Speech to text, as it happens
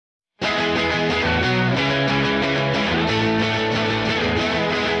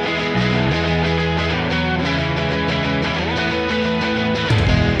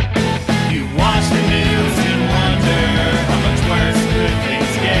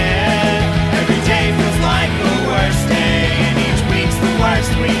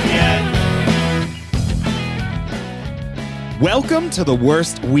Welcome to the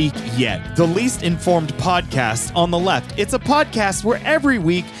worst week yet, the least informed podcast on the left. It's a podcast where every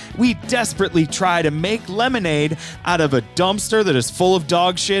week we desperately try to make lemonade out of a dumpster that is full of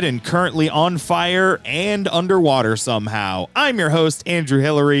dog shit and currently on fire and underwater somehow. I'm your host, Andrew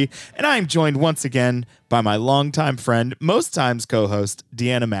Hillary, and I'm joined once again by my longtime friend, most times co-host,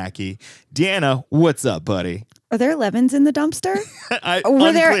 Deanna Mackey. Deanna, what's up, buddy? Are there lemons in the dumpster?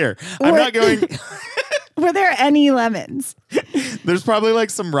 Unclear. I'm not going... Were there any lemons? There's probably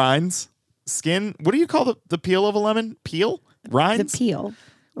like some rinds, skin. What do you call the peel of a lemon? Peel? Rinds? The peel.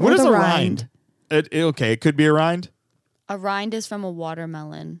 What is a rind? Okay, it could be a rind. A rind is from a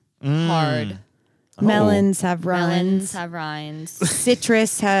watermelon. Hard. Melons have rinds. Melons have rinds.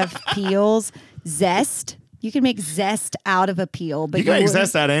 Citrus have peels. Zest. You can make zest out of a peel, but you can make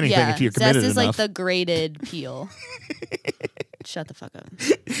zest out of anything if you're committed enough. Zest is enough. like the grated peel. Shut the fuck up.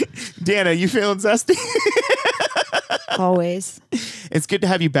 Deanna, you feeling zesty? Always. It's good to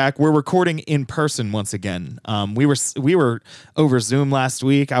have you back. We're recording in person once again. We were over Zoom last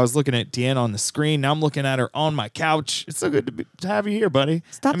week. I was looking at Deanna on the screen. Now I'm looking at her on my couch. It's so good to have you here, buddy.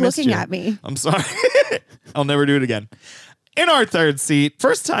 Stop looking at me. I'm sorry. I'll never do it again. In our third seat,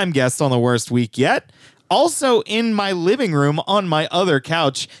 first time guest on the worst week yet. Also in my living room on my other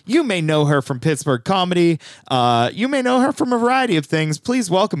couch, you may know her from Pittsburgh comedy. You may know her from a variety of things. Please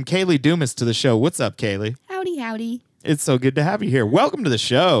welcome Kayleigh Dumas to the show. What's up, Kayleigh? Howdy, howdy. It's so good to have you here. Welcome to the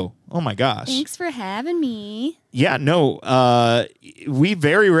show. Oh my gosh. Thanks for having me. Yeah, no, we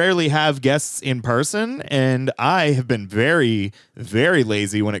very rarely have guests in person, and I have been very, very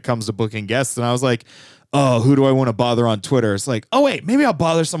lazy when it comes to booking guests. And I was like, oh, who do I want to bother on Twitter? It's like, oh wait, maybe I'll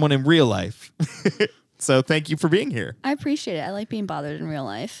bother someone in real life. So thank you for being here. I appreciate it. I like being bothered in real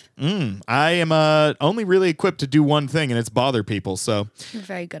life. I am only really equipped to do one thing, and it's bother people. So You're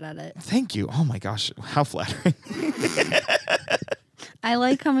very good at it. Thank you. Oh my gosh, how flattering. I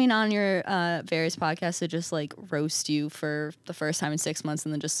like coming on your various podcasts to just like roast you for the first time in 6 months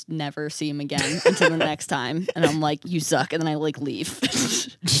and then just never see him again until the next time. And I'm like, you suck. And then I like leave.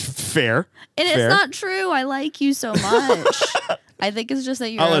 Fair. And Fair. it's not true. I like you so much. I think it's just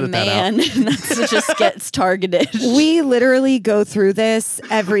that you're a man and that's what just gets targeted. We literally go through this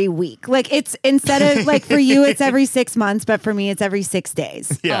every week. Like it's instead of like for you, it's every 6 months, but for me, it's every 6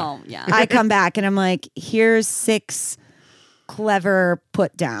 days. Yeah. Oh, yeah. I come back and I'm like, here's 6 clever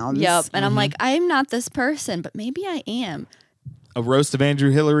put downs. Yep. And I'm like, I'm not this person, but maybe I am. A roast of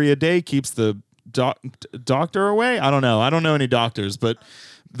Andrew Hillary a day keeps the doctor away. I don't know. I don't know any doctors, but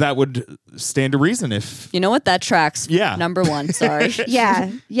that would stand to reason if... You know what? That tracks. Yeah. Number one. Sorry. Yeah.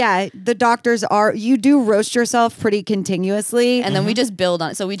 The doctors you do roast yourself pretty continuously. And then we just build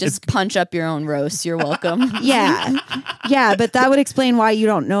on it. So we just punch up your own roast. You're welcome. Yeah. Yeah. But that would explain why you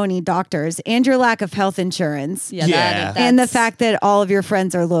don't know any doctors and your lack of health insurance. Yeah. And the fact that all of your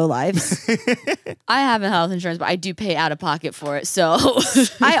friends are lowlifes. I have health insurance, but I do pay out of pocket for it. So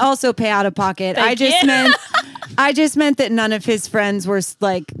I also pay out of pocket. I just meant that none of his friends were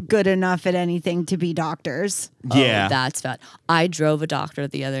like good enough at anything to be doctors. Yeah. Oh, that's bad. I drove a doctor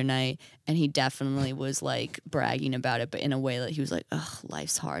the other night and he definitely was like bragging about it, but in a way that he was like, ugh,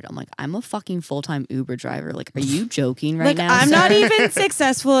 life's hard. I'm like, I'm a fucking full-time Uber driver. Like, are you joking right now? I'm sir? not even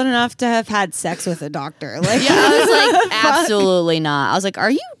successful enough to have had sex with a doctor. Like, Yeah, I was like, absolutely not. I was like,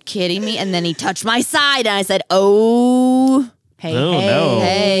 are you kidding me? And then he touched my side and I said, oh, hey, Oh, hey, no.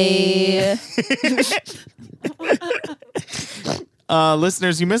 hey.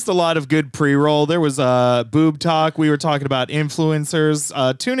 Listeners, you missed a lot of good pre-roll. There was boob talk. We were talking about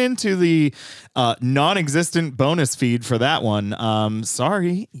influencers. Tune into the non-existent bonus feed for that one.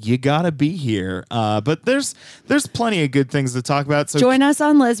 Sorry, you gotta be here. But there's plenty of good things to talk about. So join us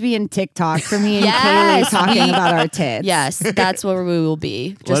on lesbian TikTok for me and Kayleigh talking about our tits. Yes, that's where we will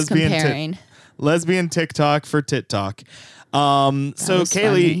be. Just comparing. Lesbian TikTok for Tit Talk. So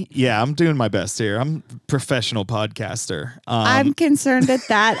Kayleigh, yeah, I'm doing my best here. I'm a professional podcaster. I'm concerned that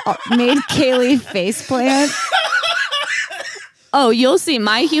made Kayleigh faceplant. Oh, you'll see.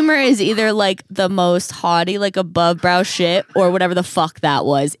 My humor is either like the most haughty, like above brow shit, or whatever the fuck that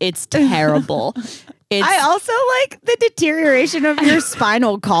was. It's terrible. I also like the deterioration of your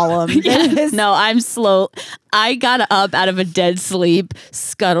spinal column. No, I'm slow. I got up out of a dead sleep,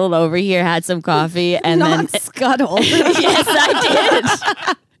 scuttled over here, had some coffee, and Not then scuttled. Yes,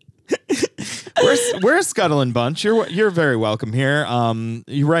 I did. we're a scuttling bunch. You're very welcome here.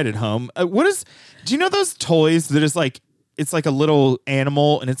 You're right at home. Do you know those toys that is like it's like a little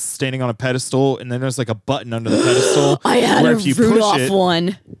animal and it's standing on a pedestal, and then there's like a button under the pedestal. I had where a Rudolph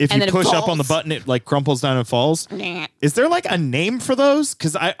one. If and you then push it up on the button, it like crumples down and falls. Is there like a name for those?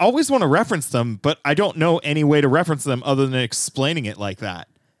 Because I always want to reference them, but I don't know any way to reference them other than explaining it like that.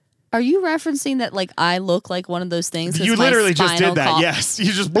 Are you referencing that like I look like one of those things? You literally just did that. Yes.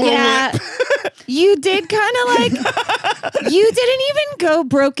 You just blew Yeah. You did kind of like, you didn't even go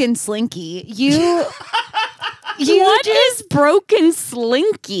broken slinky. What is broken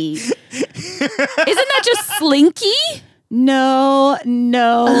slinky? Isn't that just slinky? No.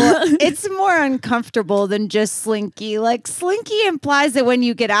 It's more uncomfortable than just slinky. Like slinky implies that when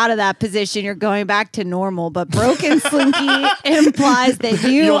you get out of that position, you're going back to normal. But broken slinky implies that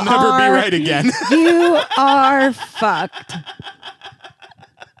you'll never be right again. You are fucked.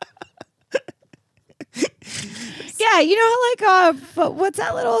 Yeah, you know how like what's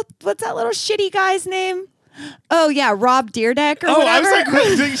that little shitty guy's name? Oh yeah, Rob Deerdeck or whatever. I was like,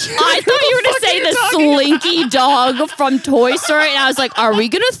 I thought you were going to say the Slinky dog from Toy Story, and I was like, are we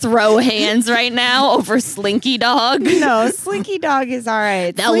going to throw hands right now over Slinky Dog? No, Slinky Dog is all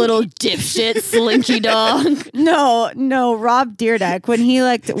right. That little dipshit Slinky Dog. No, Rob Deerdeck,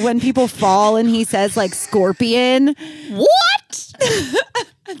 when people fall and he says like scorpion. What?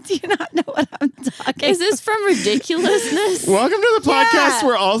 Do you not know what I'm talking Is this from Ridiculousness? Welcome to the podcast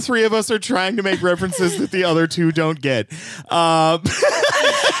where all three of us are trying to make references that the other two don't get. I'm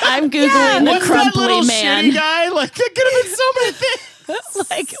Googling the What's crumply that little man. shitty guy? Like, that could have been so many things.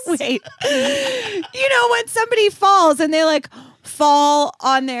 Like, wait. You know when somebody falls and they like fall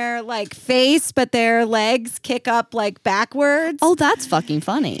on their like face, but their legs kick up like backwards. Oh, that's fucking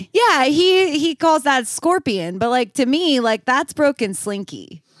funny. Yeah, he calls that scorpion, but like to me, like that's broken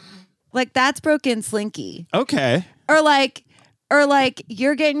slinky. Like that's broken slinky. Okay. Or like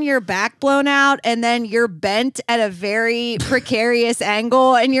you're getting your back blown out and then you're bent at a very precarious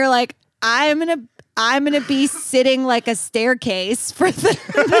angle and you're like, I'm gonna be sitting like a staircase for the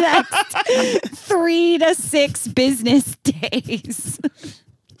next 3 to 6 business days.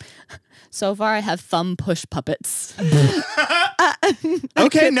 So far, I have thumb push puppets.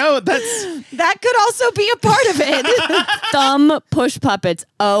 Okay, no, that could also be a part of it. Thumb push puppets.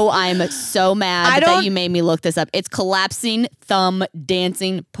 Oh, I'm so mad that you made me look this up. It's collapsing thumb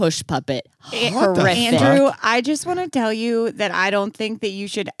dancing push puppet. Horrific. Andrew, I just want to tell you that I don't think that you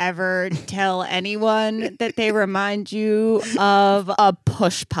should ever tell anyone that they remind you of a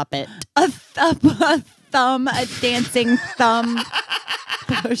push puppet. A dancing thumb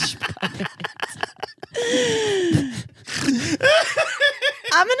push puppet.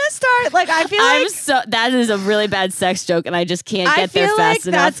 I'm gonna start like I feel like that is a really bad sex joke and I just can't get there fast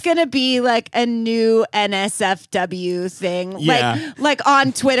enough. That's gonna be like a new NSFW thing. Yeah. Like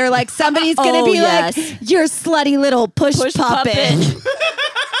on Twitter, like somebody's gonna be like, "Your slutty little push puppet."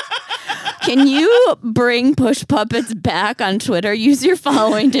 Can you bring push puppets back on Twitter? Use your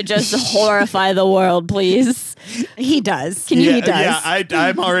following to just horrify the world, please. He does. He does. Yeah,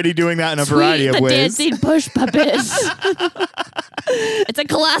 I'm already doing that in a variety of ways. Dancing push puppets. It's a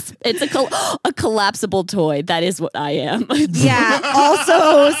collapsible toy. That is what I am. Yeah.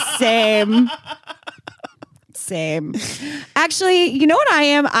 Also, same. Actually, you know what I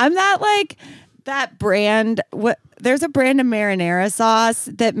am? I'm that brand. There's a brand of marinara sauce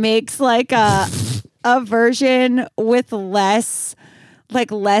that makes like a version with less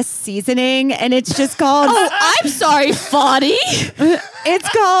seasoning, and it's just called I'm sorry, Foddy. It's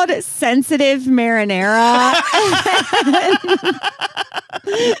called sensitive marinara.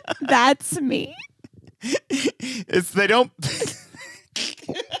 That's me.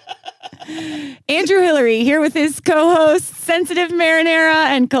 Andrew Hillary here with his co-host, sensitive marinara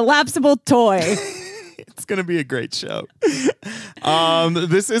and collapsible toy. It's going to be a great show.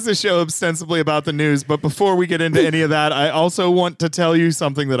 This is a show ostensibly about the news, but before we get into any of that, I also want to tell you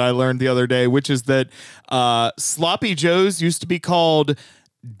something that I learned the other day, which is that Sloppy Joes used to be called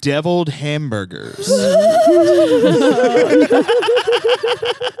deviled hamburgers.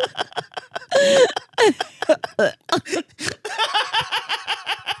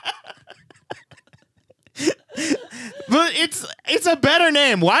 But it's a better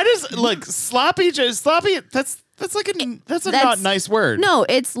name. Why does sloppy? That's a not nice word. No,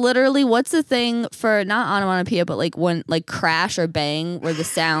 it's literally what's the thing for not onomatopoeia, but like when like crash or bang, where the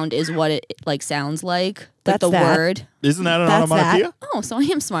sound is what it like sounds like. That's the that. word. Isn't that an onomatopoeia? Oh, so I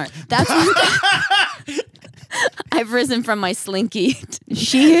am smart. That's. I've risen from my slinky.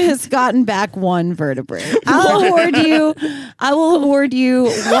 She has gotten back one vertebrae. I will award you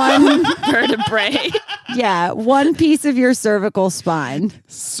one vertebrae. Yeah, one piece of your cervical spine.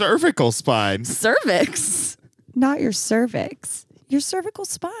 Cervical spine. Cervix. Not your cervix. Your cervical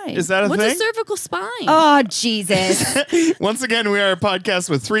spine. Is that a What's thing? a cervical spine? Oh, Jesus. Once again, we are a podcast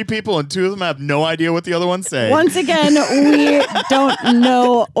with 3 people, and 2 of them have no idea what the other one's saying. Once again, we don't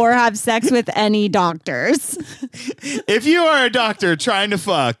know or have sex with any doctors. If you are a doctor trying to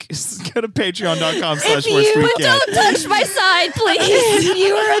fuck, go to patreon.com/worstweekend. Don't touch my side, please. If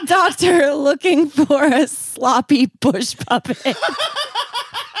you are a doctor looking for a sloppy push puppet.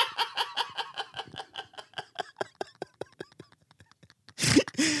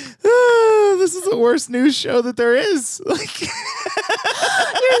 This is the worst news show that there is. Like, Your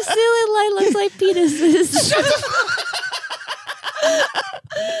ceiling light looks like penises.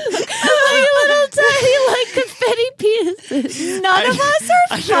 Like little tiny, like confetti penises. None of us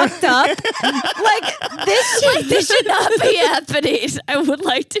are fucked up. Like this should not be happening. I would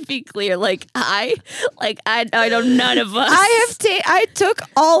like to be clear. I don't. None of us. I took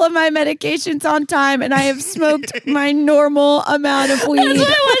all of my medications on time, and I have smoked my normal amount of weed. That's what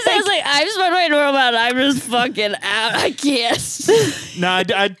it was. I was like, I've smoked my normal amount. I'm just fucking out. I can't. No,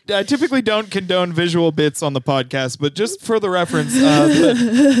 I typically don't condone visual bits on the podcast, but just for the reference,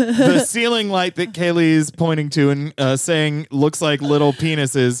 the ceiling light that Kayleigh is pointing to and saying looks like little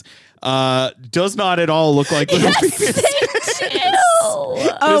penises does not at all look like little penises.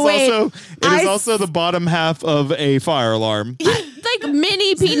 It is also the bottom half of a fire alarm. Like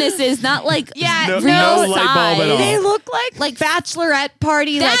mini penises, not like No real light bulb at all. They look like bachelorette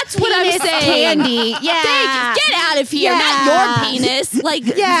party. That's like what I'm penis saying. Candy. Yeah. Get out of here. Yeah. Not your penis. Like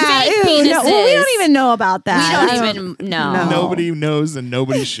Yeah. fake Ew, penises. no, well, we don't even know about that. We I don't even know. Nobody knows and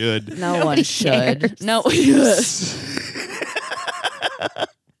nobody should. No one should. cares. No.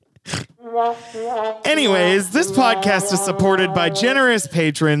 Anyways, this podcast is supported by generous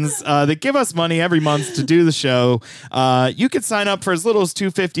patrons that give us money every month to do the show. You could sign up for as little as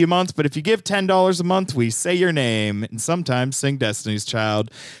 $2.50 a month, but if you give $10 a month, we say your name and sometimes sing Destiny's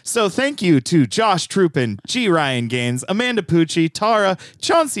Child. So thank you to Josh Troupin, G. Ryan Gaines, Amanda Pucci, Tara,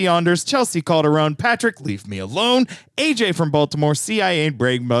 Chauncey Onders, Chelsea Calderon, Patrick Leave Me Alone, AJ from Baltimore, CIA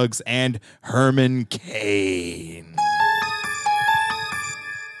Brain Bugs, and Herman Kane.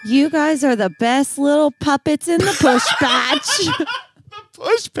 You guys are the best little puppets in the push patch.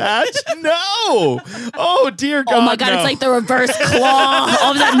 Push patch? No. Oh, dear God. Oh my God, no. it's like the reverse claw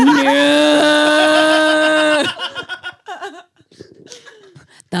of the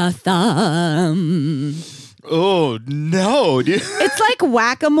The thumb. Oh, no, dude. It's like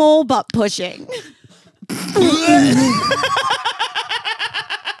whack-a-mole, but pushing.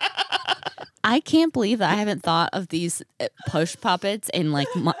 I can't believe that I haven't thought of these push puppets in like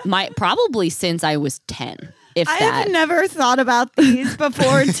my probably since I was 10, if I that. have never thought about these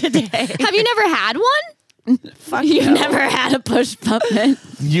before today. Have you never had one? Fuck You've no. never had a push puppet?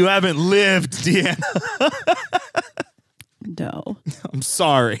 You haven't lived, Deanna. No. I'm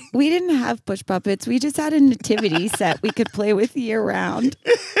sorry. We didn't have push puppets. We just had a nativity set we could play with year round.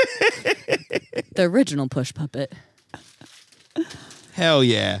 The original push puppet. Hell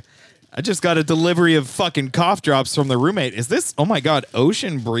yeah. I just got a delivery of fucking cough drops from the roommate. Is this, oh my God,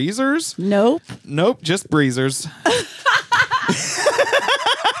 ocean breezers? Nope. Nope, just breezers.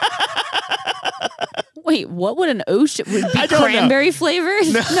 Wait, what would an ocean would I be? don't know. Cranberry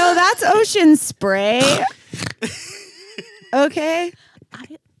flavors? No, that's ocean spray. Okay.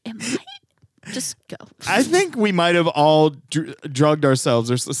 Just go. I think we might have all drugged ourselves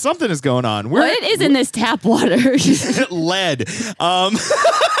or something is going on. What is in this tap water? Lead.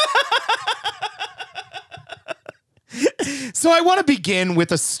 So I want to begin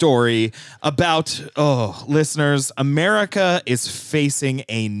with a story about, listeners, America is facing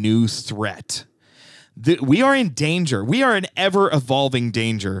a new threat. We are in danger. We are in ever-evolving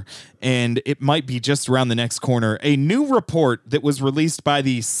danger, and it might be just around the next corner. A new report that was released by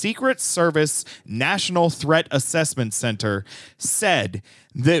the Secret Service National Threat Assessment Center said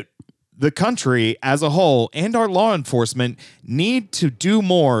that the country as a whole and our law enforcement need to do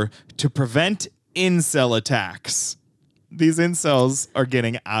more to prevent incel attacks. These incels are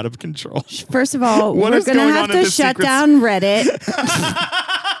getting out of control. First of all, What we're is going to going have on in to the shut Secret down Reddit.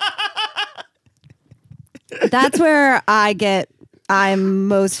 That's where I'm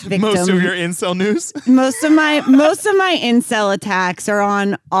most victim. Most of your incel news? Most of my incel attacks are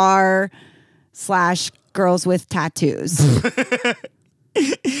on r/girls with tattoos.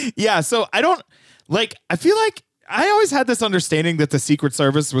 Yeah, so I feel like I always had this understanding that the Secret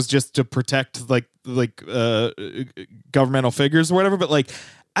Service was just to protect like governmental figures or whatever, but like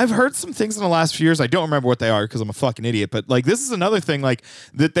I've heard some things in the last few years. I don't remember what they are because I'm a fucking idiot. But like, this is another thing, like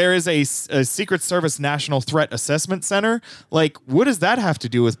that there is a Secret Service National Threat Assessment Center. Like, what does that have to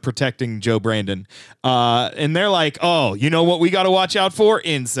do with protecting Joe Brandon? And they're like, oh, you know what we got to watch out for?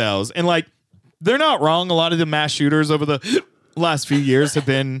 Incels. And like, they're not wrong. A lot of the mass shooters over the last few years have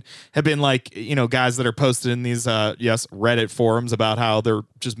been like, you know, guys that are posted in these Reddit forums about how they're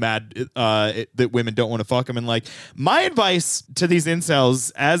just mad that women don't want to fuck them. And like, my advice to these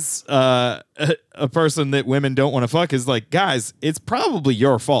incels as a person that women don't want to fuck is like, guys, it's probably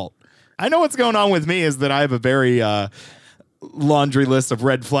your fault. I know what's going on with me is that I have a very laundry list of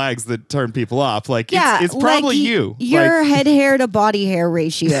red flags that turn people off. Like, it's probably like you. Your head hair to body hair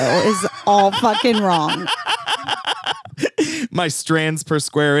ratio is all fucking wrong. My strands per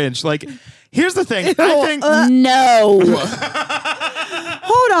square inch. Like, here's the thing. I think No.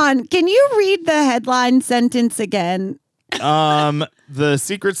 Hold on. Can you read the headline sentence again? the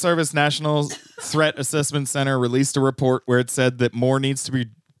Secret Service National Threat Assessment Center released a report where it said that more needs to be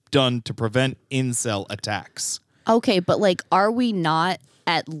done to prevent incel attacks. Okay, but like, are we not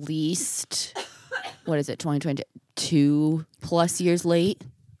at least, what is it, 2022 plus years late?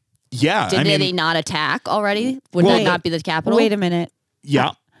 Yeah. Did they not attack already? Would that not be the capital? Wait a minute.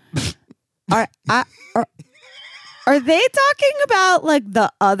 Yeah. Are they talking about like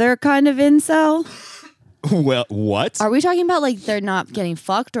the other kind of incel? Well, what? Are we talking about like they're not getting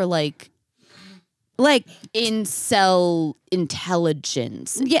fucked or like incel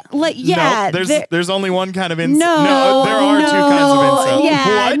intelligence? Yeah, No, there's only one kind of incel. No, there are two kinds of incel.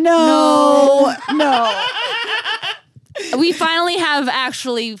 Yeah, what? No. We finally have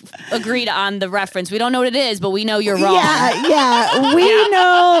actually agreed on the reference. We don't know what it is, but we know you're wrong. Yeah. We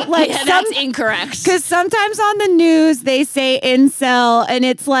know, like, that's incorrect. Because sometimes on the news they say incel, and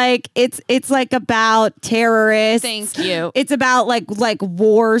it's like about terrorists. Thank you. It's about like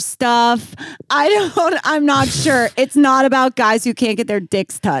war stuff. I'm not sure. It's not about guys who can't get their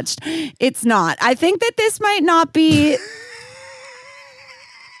dicks touched. It's not. I think that this might not be.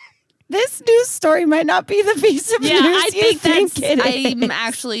 This news story might not be the piece of news you think it is. I'm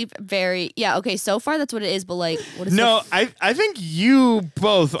actually very, okay, so far that's what it is, but like, what is I think you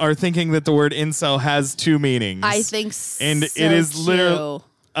both are thinking that the word incel has two meanings. I think so. And it is literally,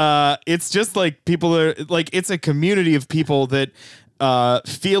 it's just like people are, like, it's a community of people that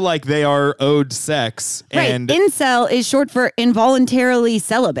feel like they are owed sex. Right. And incel is short for involuntarily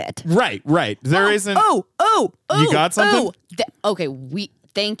celibate. Right. There isn't. You got something?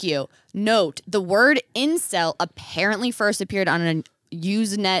 Thank you. Note, the word incel apparently first appeared on a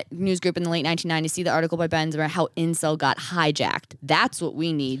Usenet news group in the late 1990s. See the article by Benz about how incel got hijacked. That's what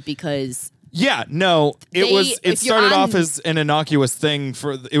we need because... Yeah, no, it started off as an innocuous thing.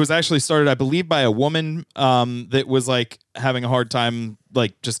 It was actually started, I believe, by a woman that was like having a hard time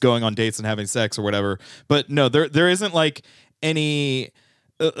like just going on dates and having sex or whatever. But no, there isn't like any...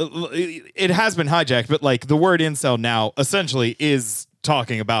 it has been hijacked, but like the word incel now essentially is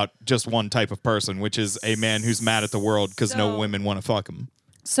talking about just one type of person, which is a man who's mad at the world because no women want to fuck him.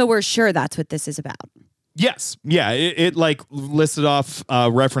 So we're sure that's what this is about. Yes. Yeah. It like listed off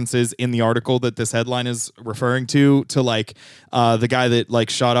references in the article that this headline is referring to like the guy that like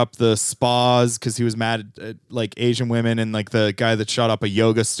shot up the spas because he was mad at like Asian women, and like the guy that shot up a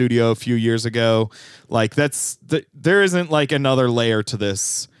yoga studio a few years ago. Like there isn't like another layer to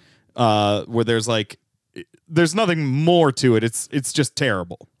this where there's nothing more to it. It's just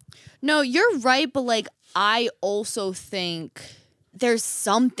terrible. No, you're right, but like I also think there's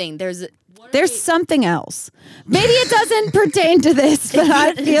something. There's something else. Maybe it doesn't pertain to this, but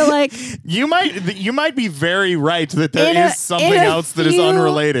I feel like you might be very right that there is something else that is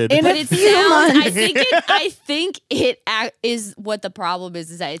unrelated. But it sounds. I think it is what the problem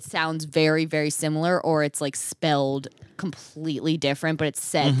is that it sounds very, very similar, or it's like spelled completely different, but it's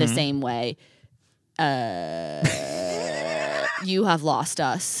said the same way. You have lost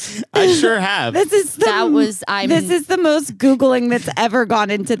us. I sure have. This is the most Googling that's ever gone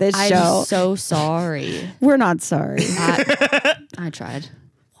into this show. I'm so sorry. We're not sorry. I tried.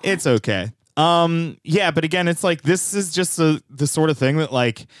 It's okay. Yeah, but again, it's like this is just the sort of thing that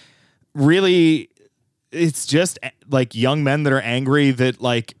like really it's just like young men that are angry that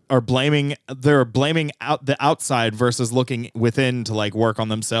like they're blaming out the outside versus looking within to like work on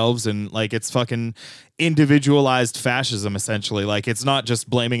themselves, and like it's fucking individualized fascism essentially. Like it's not just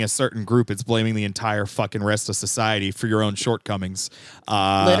blaming a certain group, it's blaming the entire fucking rest of society for your own shortcomings.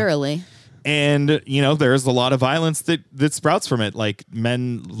 Literally. And, there's a lot of violence that sprouts from it. Like,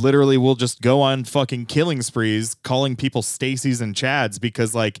 men literally will just go on fucking killing sprees, calling people Stacy's and Chads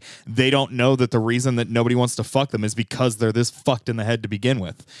because, like, they don't know that the reason that nobody wants to fuck them is because they're this fucked in the head to begin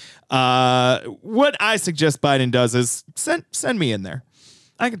with. What I suggest Biden does is send me in there.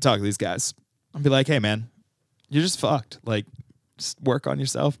 I can talk to these guys. I'll be like, hey, man, you're just fucked. Like, just work on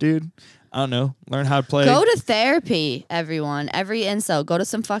yourself, dude. I don't know. Learn how to play. Go to therapy, everyone. Every incel, go to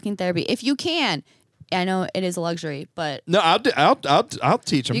some fucking therapy if you can. I know it is a luxury, but no, I'll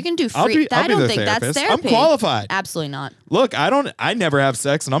teach them. You can do free. I don't think that's therapy. I'm qualified. Absolutely not. Look, I never have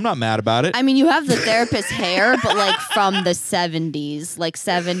sex, and I'm not mad about it. I mean, you have the therapist hair, but like from the 70s, like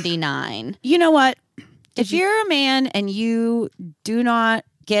 79. You know what? If you're a man and you do not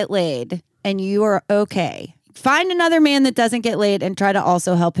get laid and you are okay, find another man that doesn't get laid and try to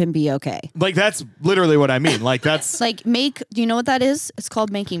also help him be okay. Like, that's literally what I mean. Like, that's like do you know what that is? It's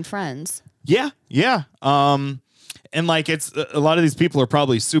called making friends. Yeah. And like, it's a lot of these people are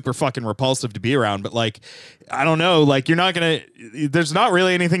probably super fucking repulsive to be around, but like, I don't know, like, there's not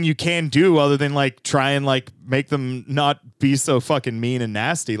really anything you can do other than like try and like make them not be so fucking mean and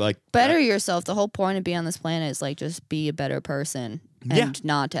nasty. Like, better yourself. The whole point of being on this planet is like just be a better person and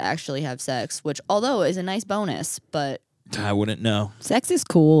not to actually have sex, which although is a nice bonus, but I wouldn't know. Sex is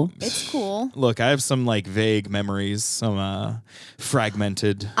cool. It's cool. Look, I have some like vague memories, some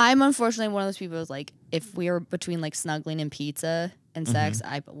fragmented. I'm unfortunately one of those people who's like, if we are between like snuggling and pizza and sex,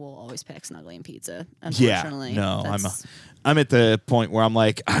 I will always pick snuggling and pizza. Unfortunately. Yeah, no, I'm at the point where I'm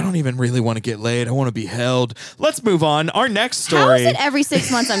like, I don't even really want to get laid. I want to be held. Let's move on. Our next story. How is it every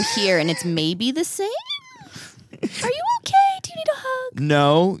 6 months I'm here and it's maybe the same? Are you okay? Do you need a hug?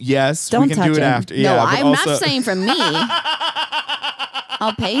 No, yes. Don't we can touch do it him. after. No, Yeah, I'm also... not saying from me.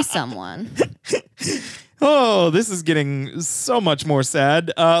 I'll pay someone. Oh, this is getting so much more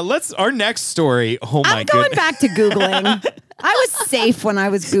sad. Our next story. Oh my god. I'm going back to Googling. I was safe when I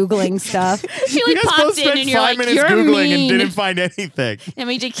was Googling stuff. She like popped in and you're like, 5 minutes you're Googling mean. and didn't find anything. And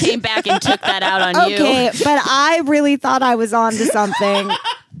we just came back and took that out on you. Okay, but I really thought I was on to something,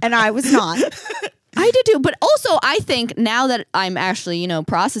 and I was not. I did too. But also, I think now that I'm actually,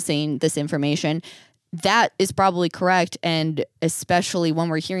 processing this information, that is probably correct. And especially when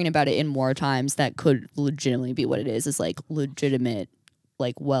we're hearing about it in war times, that could legitimately be what it is like legitimate,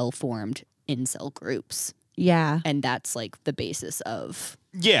 like well-formed incel groups. Yeah. And that's like the basis of...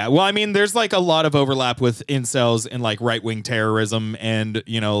 Yeah, well, I mean, there's like a lot of overlap with incels and like right-wing terrorism and,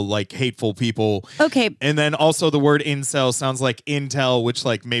 like hateful people. Okay. And then also the word incel sounds like intel, which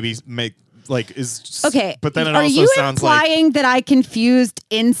like maybe is just, okay. But then it Are also you sounds like implying that I confused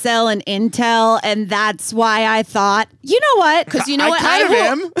incel and intel, and that's why I thought, you know what? Because you know what? I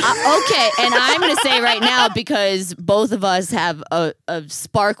am. Okay, and I'm going to say right now, because both of us have a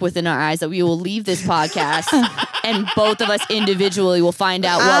spark within our eyes, that we will leave this podcast and both of us individually will find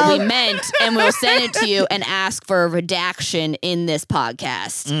out what we meant, and we'll send it to you and ask for a redaction in this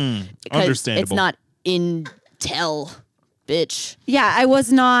podcast. Because understandable. it's not intel, bitch. Yeah, I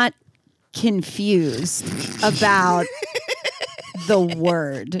was not confused about the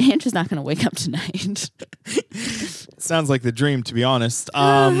word. Andrew's not going to wake up tonight. Sounds like the dream, to be honest.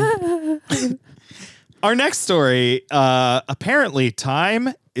 Our next story, apparently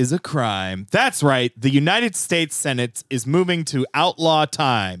time is a crime. That's right. The United States Senate is moving to outlaw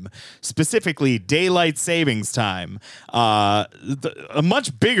time, specifically daylight savings time. A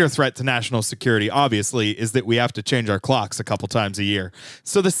much bigger threat to national security, obviously, is that we have to change our clocks a couple times a year.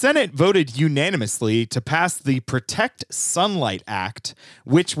 So the Senate voted unanimously to pass the Protect Sunlight Act,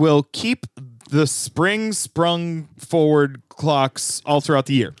 which will keep the sprung forward clocks all throughout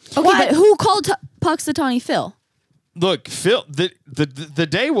the year. Okay, but who called Puxatawny Phil? Look, Phil, the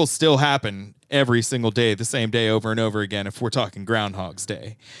day will still happen every single day, the same day over and over again if we're talking Groundhog's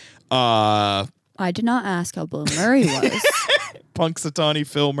Day. I did not ask how Bill Murray was. Punxsutawney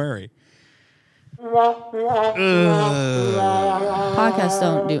Phil Murray. Podcasts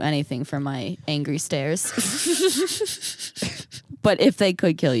don't do anything for my angry stares. But if they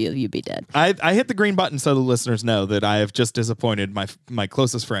could kill you, you'd be dead. I hit the green button so the listeners know that I have just disappointed my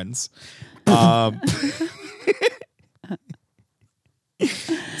closest friends.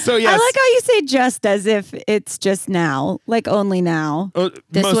 So yes. I like how you say just as if it's just now, like only now.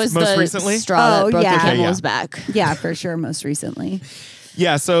 This was most the recently? straw that broke yeah. the Okay, camel's back. Yeah, for sure, most recently.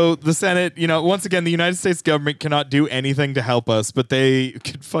 Yeah, so the Senate, once again, the United States government cannot do anything to help us, but they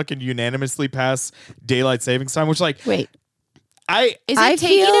could fucking unanimously pass daylight savings time, which Wait. Is I it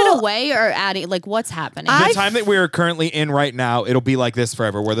taking feel- it away or adding? Like, what's happening? The time that we're currently in right now, it'll be like this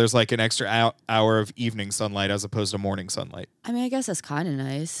forever, where there's like an extra hour of evening sunlight as opposed to morning sunlight. I mean, I guess that's kind of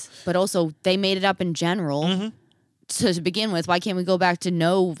nice, but also they made it up in general. Mm-hmm. To begin with, why can't we go back to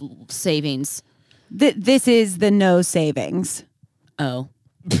no savings? This is the no savings. Oh.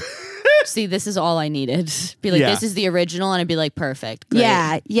 See, this is all I needed. Be like, Yeah. this is the original, and I'd be like, perfect.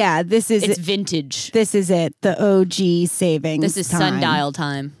 Great. Yeah. This is It's vintage. This is it. The OG savings. This is time. sundial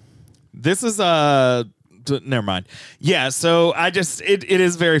time. This is never mind. Yeah, so it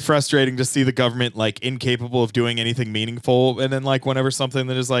is very frustrating to see the government like incapable of doing anything meaningful, and then like whenever something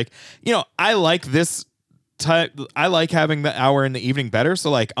that is like, I like this type, I like having the hour in the evening better. So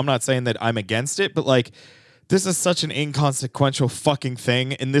like, I'm not saying that I'm against it, but like, this is such an inconsequential fucking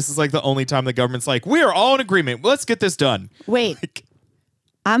thing, and this is like the only time the government's like, we are all in agreement. Let's get this done. Wait, Like,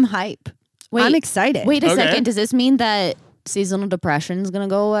 I'm hype. Wait, I'm excited. Wait a Okay. second. Does this mean that seasonal depression is going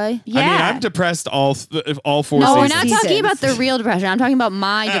to go away? Yeah. I mean, I'm depressed all 4 No, seasons. we're not Seasons. talking about the real depression. I'm talking about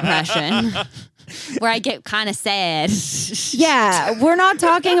my depression, where I get kind of sad. Yeah, we're not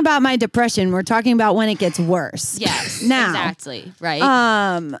talking about my depression. We're talking about when it gets worse. Yes. Now. Exactly.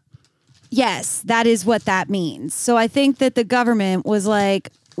 Right. Yes, that is what that means. So I think that the government was like,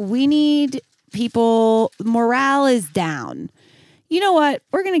 we need people, morale is down. You know what?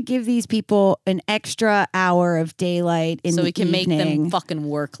 We're going to give these people an extra hour of daylight in so the we can make evening. them fucking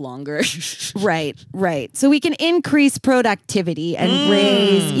work longer. Right. So we can increase productivity and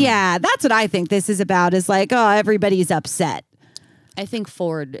raise. Yeah, that's what I think this is about, is like, oh, everybody's upset. I think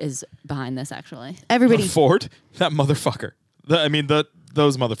Ford is behind this, actually. Everybody, Ford, that motherfucker.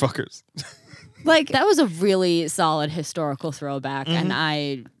 Those motherfuckers. like, That was a really solid historical throwback, and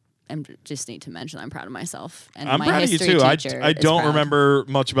I just need to mention I'm proud of myself. And I'm my proud of you history too. I teacher is don't proud. remember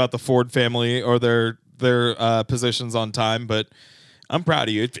much about the Ford family or their positions on time, but I'm proud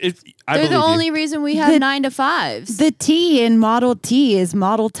of you. I They're the believe you. only reason we have 9 to 5s. the T in Model T is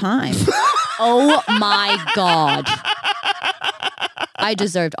model time. Oh my God. I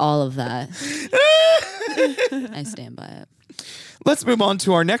deserved all of that. I stand by it. Let's move on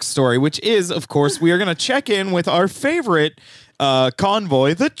to our next story, which is, of course, we are going to check in with our favorite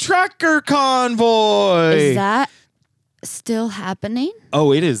convoy, the trucker convoy. Is that still happening?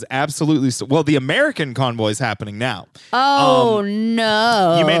 Oh, it is absolutely. Well, the American convoy is happening now. Oh,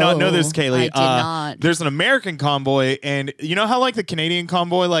 no. You may not know this, Kayleigh. I did not. There's an American convoy, and you know how like the Canadian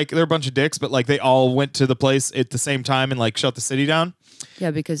convoy, like they're a bunch of dicks, but like they all went to the place at the same time and like shut the city down? Yeah,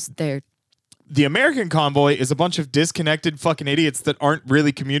 because they're... The American convoy is a bunch of disconnected fucking idiots that aren't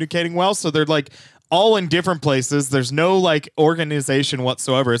really communicating well. So they're like all in different places. There's no like organization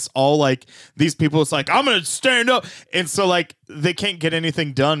whatsoever. It's all like these people. It's like, I'm going to stand up. And so like they can't get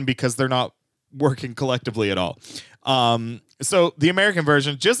anything done because they're not working collectively at all. So the American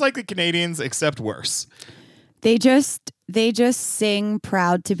version, just like the Canadians, except worse. They just sing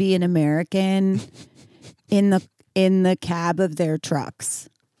 "Proud to be an American" in the cab of their trucks.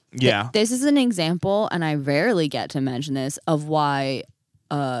 Yeah. This is an example, and I rarely get to mention this, of why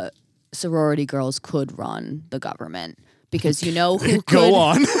sorority girls could run the government. Because you know who could Go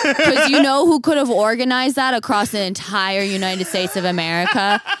on. Because you know who could have organized that across the entire United States of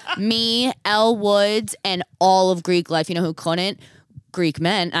America? Me, Elle Woods, and all of Greek life. You know who couldn't? Greek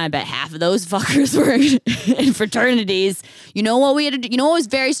men. I bet half of those fuckers were in fraternities. You know what we had to do? You know what was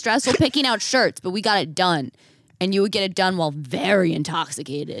very stressful? Picking out shirts, but we got it done. And you would get it done while very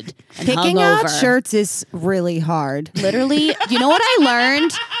intoxicated and Picking hungover. out shirts is really hard. Literally, you know what I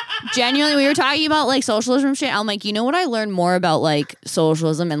learned? Genuinely, we were talking about like socialism shit. I'm like, you know what I learned more about like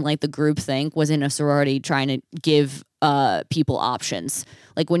socialism and like the group think was in a sorority trying to give people options.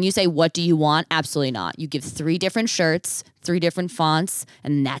 Like when you say, what do you want? Absolutely not. You give 3 different shirts, 3 different fonts,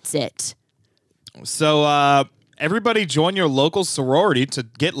 and that's it. So everybody join your local sorority to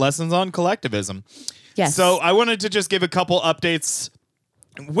get lessons on collectivism. Yes. So I wanted to just give a couple updates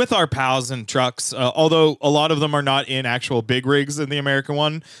with our pals and trucks, although a lot of them are not in actual big rigs in the American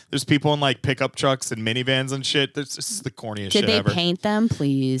one. There's people in like pickup trucks and minivans and shit. That's just the corniest Did shit they ever. paint them,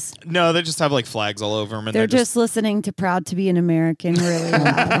 please? No, they just have like flags all over them. And They're just listening to "Proud to be an American" really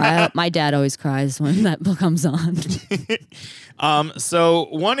loud. My dad always cries when that book comes on. So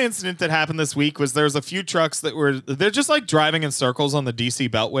one incident that happened this week was there's a few trucks they're just like driving in circles on the DC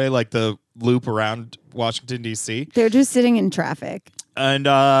Beltway, like the loop around Washington, DC. They're just sitting in traffic. And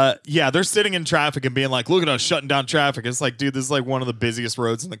they're sitting in traffic and being like, look at us shutting down traffic. It's like, dude, this is like one of the busiest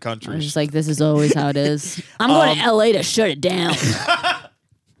roads in the I country. was just like, this is always how it is. I'm going to LA to shut it down.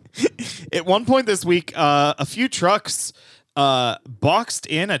 At one point this week, a few trucks boxed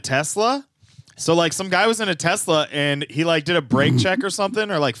in a Tesla So like some guy was in a Tesla and he like did a brake check or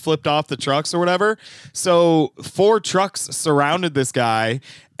something or like flipped off the trucks or whatever. So 4 trucks surrounded this guy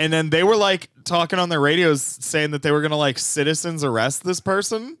and then they were like talking on their radios saying that they were going to like citizens arrest this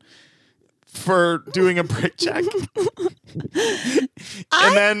person for doing a brake check.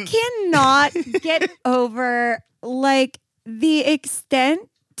 I cannot get over like the extent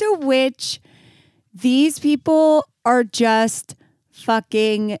to which these people are just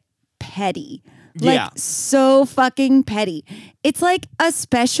fucking petty. Like so fucking petty. It's like a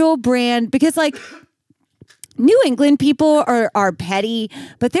special brand because like New England people are petty,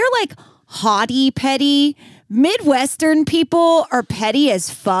 but they're like haughty petty. Midwestern people are petty as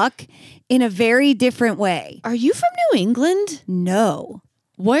fuck in a very different way. Are you from New England? No.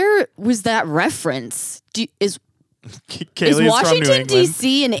 Where was that reference? Is Kayleigh Washington,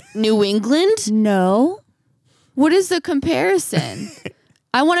 D.C. in New England? No. What is the comparison?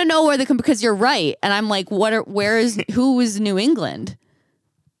 I want to know where because you're right. And I'm like, who is New England?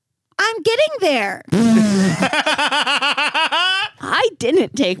 I'm getting there. I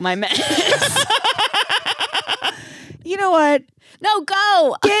didn't take my meds. You know what? No,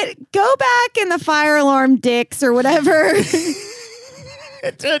 go back in the fire alarm dicks or whatever.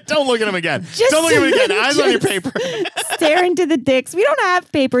 Don't look at him again. Don't look at him again. Eyes on your paper. Stare into the dicks. We don't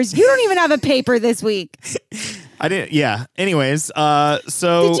have papers. You don't even have a paper this week. I didn't. Yeah. Anyways, so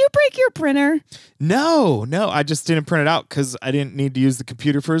did you break your printer? No. I just didn't print it out because I didn't need to use the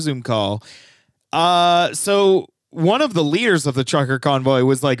computer for a Zoom call. So one of the leaders of the trucker convoy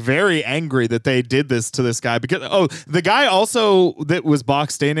was like very angry that they did this to this guy because the guy also that was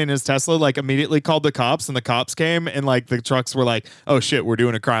boxed in his Tesla like immediately called the cops and the cops came and like the trucks were like, oh shit, we're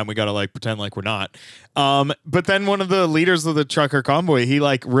doing a crime, we gotta like pretend like we're not. But then one of the leaders of the trucker convoy, he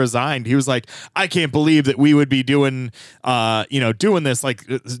like resigned. He was like, I can't believe that we would be doing this, like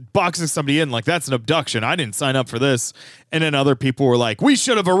boxing somebody in, like that's an abduction. I didn't sign up for this. And then other people were like, we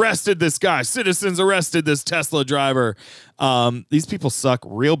should have arrested this guy. Citizens arrested this Tesla driver. These people suck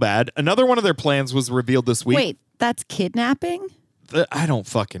real bad. Another one of their plans was revealed this week. Wait, that's kidnapping? I don't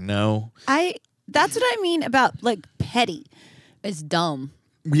fucking know. That's what I mean about like petty. It's dumb.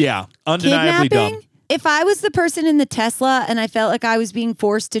 Yeah, undeniably Kidnapping? dumb. If I was the person in the Tesla and I felt like I was being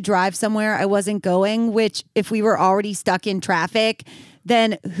forced to drive somewhere I wasn't going, which if we were already stuck in traffic,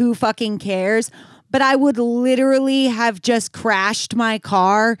 then who fucking cares? But I would literally have just crashed my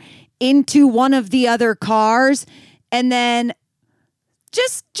car into one of the other cars and then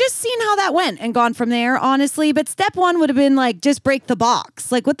just seen how that went and gone from there, honestly. But step one would have been like, just break the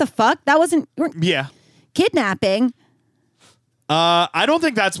box. Like, what the fuck? That wasn't kidnapping. I don't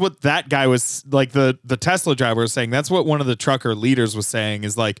think that's what that guy was like. The Tesla driver was saying. That's what one of the trucker leaders was saying.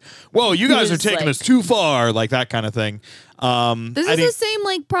 Is like, whoa, you guys are taking this too far, like that kind of thing. This is the same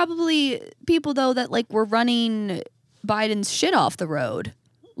like probably people though that like were running Biden's shit off the road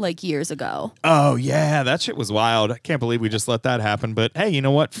like years ago. Oh yeah, that shit was wild. I can't believe we just let that happen. But hey, you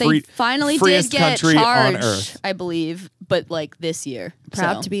know what? They finally did get country charged, on earth. I believe, but like this year.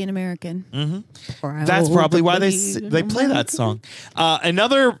 Proud to be an American. Mm-hmm. That's probably why they play that song.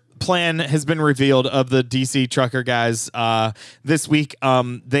 Another plan has been revealed of the DC trucker guys this week.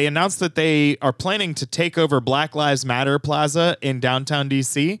 They announced that they are planning to take over Black Lives Matter Plaza in downtown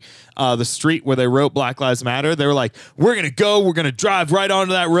DC, the street where they wrote Black Lives Matter. They were like, we're going to drive right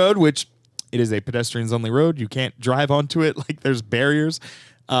onto that road, which it is a pedestrians only road. You can't drive onto it. Like there's barriers.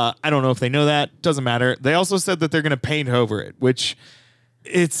 I don't know if they know that. Doesn't matter. They also said that they're going to paint over it, which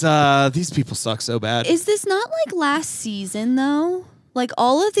it's these people suck so bad. Is this not like last season though? Like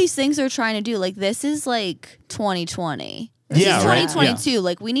all of these things they're trying to do, like this is like 2020. This is 2022. Yeah.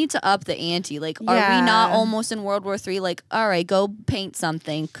 Like we need to up the ante. Like are we not almost in World War III? Like, all right, go paint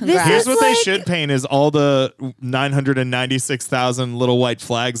something. Congrats. Here's what they should paint is all the 996,000 little white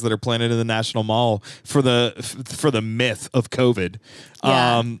flags that are planted in the National Mall for the myth of COVID.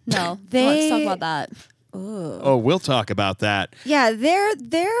 Yeah. Let's talk about that. Oh, we'll talk about that. Yeah,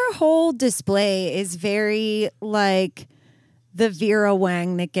 their whole display is very like the Vera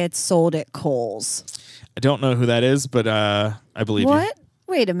Wang that gets sold at Kohl's. I don't know who that is, but I believe you. What?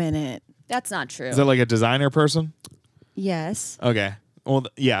 Wait a minute. That's not true. Is that like a designer person? Yes. Okay. Well,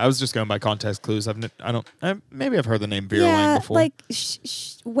 yeah, I was just going by context clues. Maybe I've heard the name Vera Wang before. Like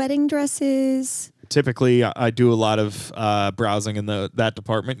wedding dresses. Typically, I do a lot of browsing in that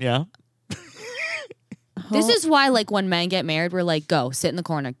department. Yeah. This is why, like, when men get married, we're like, go, sit in the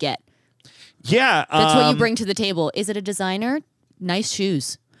corner, get. Yeah. That's what you bring to the table. Is it a designer? Nice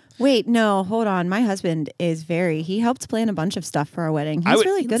shoes. Wait, no, hold on. My husband is he helped plan a bunch of stuff for our wedding. He's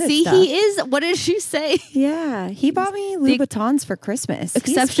really good at stuff. He is. What did she say? Yeah, he bought me Louboutins for Christmas.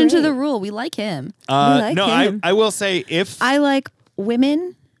 Exception to the rule. We like him. Him. I will say I like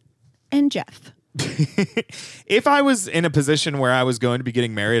women and Jeff. If I was in a position where I was going to be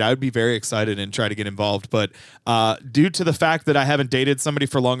getting married, I would be very excited and try to get involved. But due to the fact that I haven't dated somebody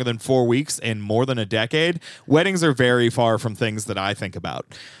for longer than 4 weeks and more than a decade, weddings are very far from things that I think about.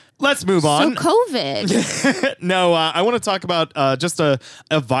 Let's move on. So COVID. No, I want to talk about just a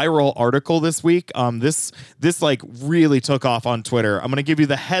viral article this week. This like really took off on Twitter. I'm going to give you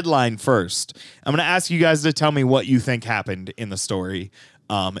the headline first. I'm going to ask you guys to tell me what you think happened in the story,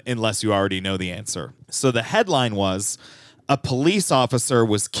 unless you already know the answer. So the headline was, a police officer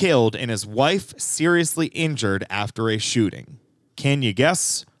was killed and his wife seriously injured after a shooting. Can you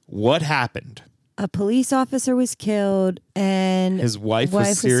guess what happened? A police officer was killed and his wife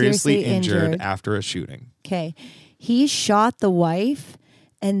was seriously injured after a shooting. Okay. He shot the wife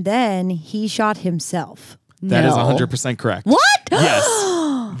and then he shot himself. That is 100% correct. What?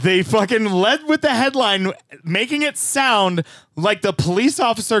 Yes. They fucking led with the headline, making it sound like the police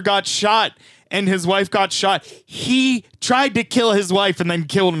officer got shot and his wife got shot. He tried to kill his wife and then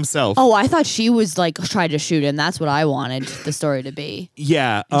killed himself. Oh, I thought she was like tried to shoot him. That's what I wanted the story to be.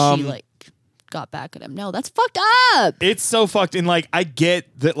 Yeah. And she like got back at him. No, that's fucked up. It's so fucked. And like, I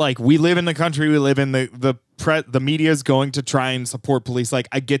get that, like, we live in the country we live in, the media is going to try and support police. Like,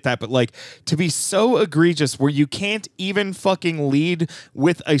 I get that. But like, to be so egregious where you can't even fucking lead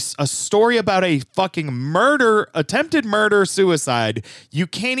with a story about a fucking attempted murder, suicide. You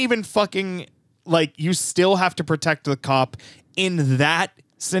can't even fucking, like, you still have to protect the cop in that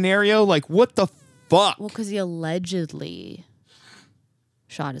scenario. Like, what the fuck? Well, because he allegedly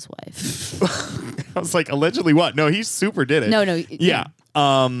shot his wife. I was like, allegedly what? No, he super did it. No. Yeah.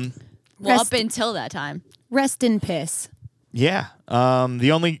 Well, up until that time. Rest in piss. Yeah.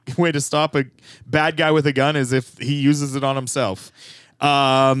 The only way to stop a bad guy with a gun is if he uses it on himself.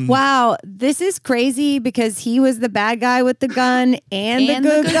 Wow, this is crazy because he was the bad guy with the gun and the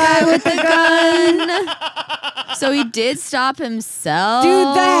good guy with the gun. So he did stop himself.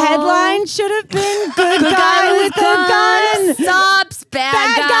 Dude, the headline should have been good guy with the gun. Stops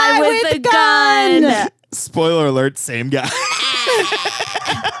bad guy with the gun. Spoiler alert, same guy.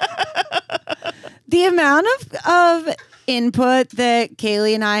 The amount of input that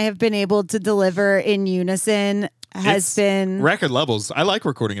Kayleigh and I have been able to deliver in unison has been record levels. I like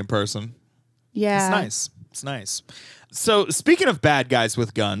recording in person. Yeah. It's nice. So speaking of bad guys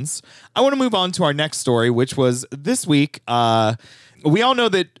with guns, I want to move on to our next story, which was this week. We all know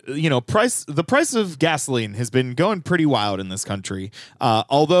that, the price of gasoline has been going pretty wild in this country.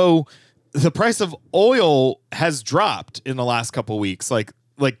 Although the price of oil has dropped in the last couple of weeks, like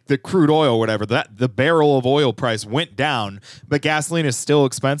the crude oil or whatever, that the barrel of oil price went down, but gasoline is still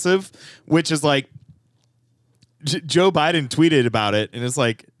expensive, which is like, Joe Biden tweeted about it, and it's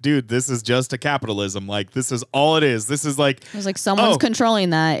like, dude, this is just a capitalism. Like, this is all it is. This is like, it was like someone's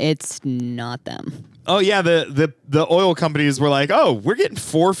controlling that. It's not them. Oh yeah, the oil companies were like, oh, we're getting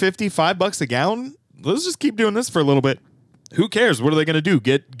 $4.55 a gallon. Let's just keep doing this for a little bit. Who cares? What are they going to do?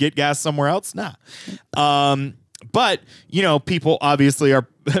 Get gas somewhere else? Nah. But people obviously are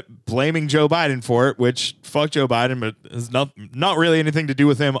blaming Joe Biden for it, which fuck Joe Biden, but has not really anything to do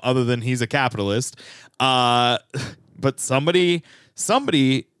with him other than he's a capitalist. But somebody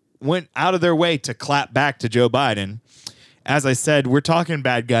went out of their way to clap back to Joe Biden. As I said, we're talking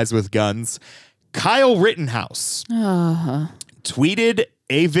bad guys with guns. Kyle Rittenhouse tweeted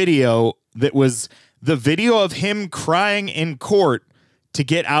a video that was the video of him crying in court to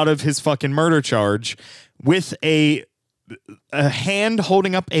get out of his fucking murder charge with a hand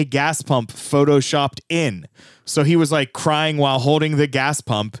holding up a gas pump photoshopped in. So he was like crying while holding the gas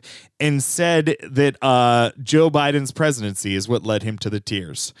pump and said that Joe Biden's presidency is what led him to the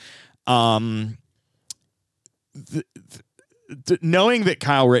tears. Knowing that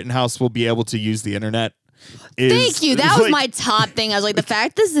Kyle Rittenhouse will be able to use the internet is... Thank you. That was my top thing. I was like, the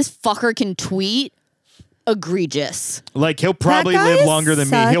fact that this fucker can tweet, egregious. Like, he'll probably live longer than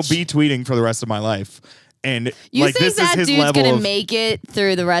me. He'll be tweeting for the rest of my life. And you like, think this that is his dude's level gonna of, make it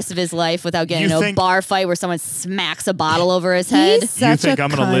through the rest of his life without getting in a bar fight where someone smacks a bottle over his head? You think I'm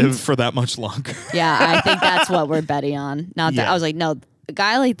gonna live for that much longer? Yeah, I think that's what we're betting on. Not that I was like, no, a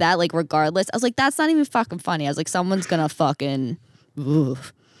guy like that, like regardless, I was like, that's not even fucking funny. I was like, someone's gonna fucking.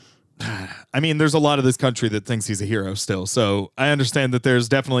 Oof. I mean, there's a lot of this country that thinks he's a hero still. So I understand that there's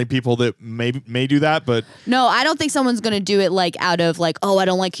definitely people that may do that, but no, I don't think someone's gonna do it like out of like, oh, I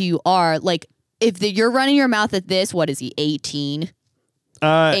don't like who you are. Like, if you're running your mouth at this, what is he, 18?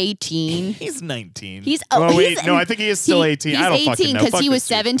 18. He's 19. He's no, I think he is still 18. I don't 18 fucking know. because Fuck he was this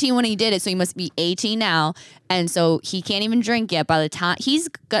dude. 17 when he did it, so he must be 18 now, and so he can't even drink yet. By the time his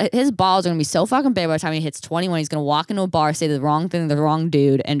balls are gonna be so fucking big by the time he hits 21, he's gonna walk into a bar, say the wrong thing to the wrong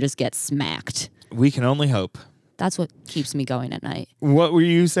dude, and just get smacked. We can only hope. That's what keeps me going at night. What were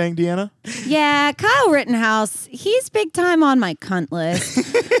you saying, Deanna? Yeah, Kyle Rittenhouse, he's big time on my cunt list.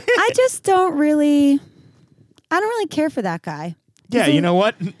 I don't really care for that guy. Yeah, you know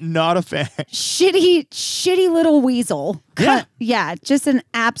what? Not a fan. Shitty little weasel. Cunt. Yeah, just an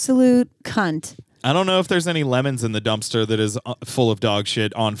absolute cunt. I don't know if there's any lemons in the dumpster that is full of dog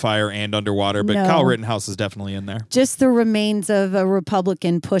shit on fire and underwater, but No. Kyle Rittenhouse is definitely in there. Just the remains of a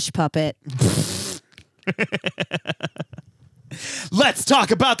Republican push puppet. Let's talk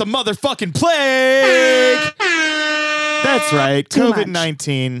about the motherfucking plague. That's right.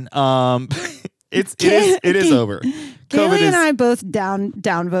 COVID-19. It is over. Kayleigh and I both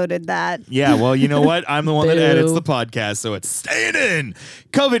downvoted that. Yeah, well, you know what? I'm the one that Boo. edits the podcast, so it's staying in.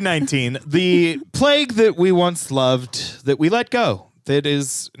 COVID-19, the plague that we once loved, that we let go, that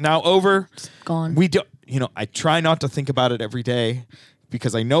is now over. Gone. We don't. I try not to think about it every day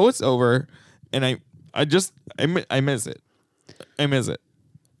because I know it's over, and I miss it. I miss it.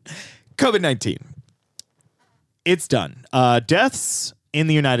 COVID-19. It's done. Deaths in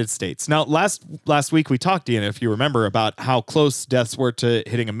the United States. Now, last week we talked, Deanna, if you remember, about how close deaths were to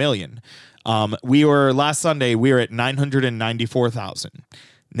hitting 1 million. Last Sunday, we were at 994,000.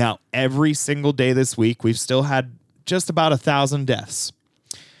 Now, every single day this week, we've still had just about 1,000 deaths.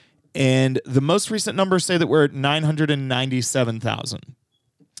 And the most recent numbers say that we're at 997,000.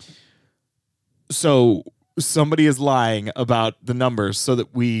 So somebody is lying about the numbers so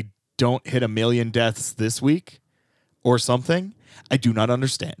that we don't hit 1 million deaths this week or something. I do not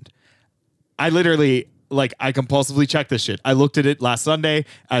understand. I literally, I compulsively check this shit. I looked at it last Sunday,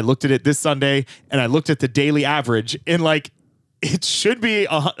 I looked at it this Sunday, and I looked at the daily average, and it should be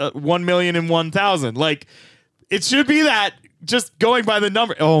 1,001,000. It should be that, just going by the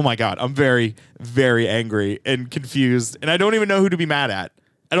number. Oh my God, I'm very, very angry and confused, and I don't even know who to be mad at.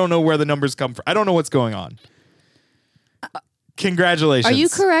 I don't know where the numbers come from. I don't know what's going on. Congratulations. Are you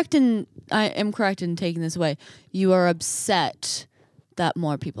correct in? I am correct in taking this away. You are upset that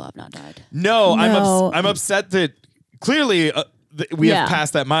more people have not died. No, No. I'm upset that clearly we have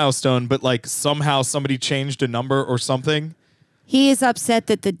passed that milestone, but somehow somebody changed a number or something. He is upset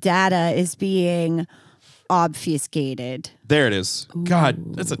that the data is being obfuscated. There it is.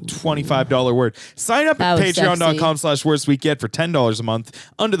 God, that's a $25 word. Sign up at That was patreon.com/worstweekget for $10 a month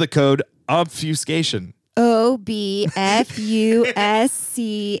under the code obfuscation.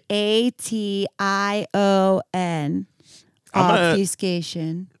 OBFUSCATION.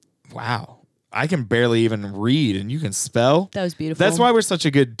 Obfuscation. Wow. I can barely even read, and you can spell. That was beautiful. That's why we're such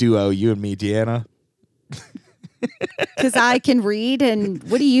a good duo, you and me, Deanna. Because I can read, and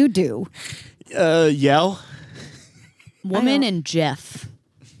what do you do? Yell. Woman and Jeff.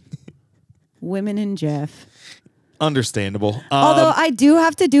 Women and Jeff. Understandable. Although I do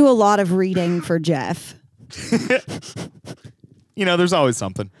have to do a lot of reading for Jeff. There's always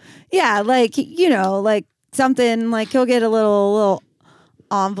something. Yeah, something he'll get a little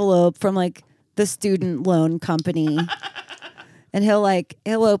envelope from the student loan company, and he'll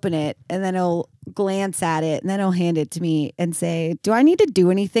open it, and then he'll glance at it, and then he'll hand it to me and say, "Do I need to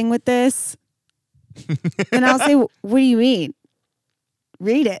do anything with this?" And I'll say, "What do you mean?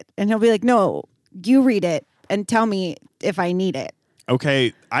 Read it." And he'll be like, "No, you read it and tell me if I need it."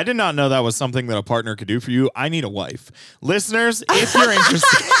 Okay, I did not know that was something that a partner could do for you. I need a wife. Listeners, if you're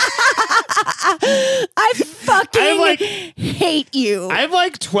interested. I fucking hate you. I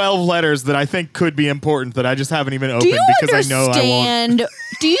have 12 letters that I think could be important that I just haven't even opened because I know I won't.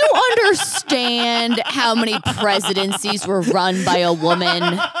 Do you understand how many presidencies were run by a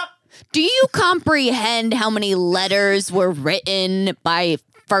woman? Do you comprehend how many letters were written by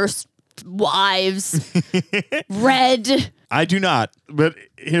first wives? Read? I do not. But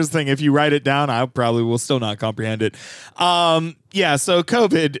here's the thing. If you write it down, I probably will still not comprehend it. So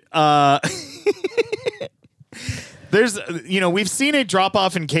COVID. There's, we've seen a drop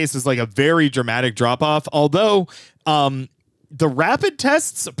off in cases, a very dramatic drop off. Although the rapid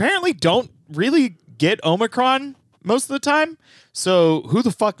tests apparently don't really get Omicron most of the time. So who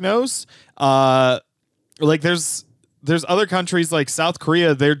the fuck knows? There's other countries like South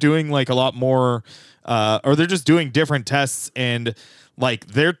Korea. They're doing a lot more. Or they're just doing different tests, and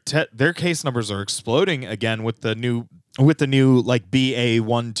their case numbers are exploding again with the new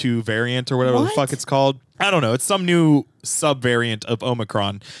BA.1.2 variant or whatever the fuck it's called. I don't know. It's some new subvariant of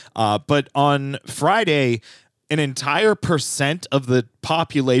Omicron. But on Friday, an entire percent of the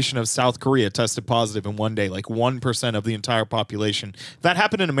population of South Korea tested positive in one day, like 1% of the entire population. If that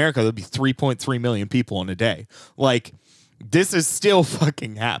happened in America, that'd be 3.3 million people in a day. Like, this is still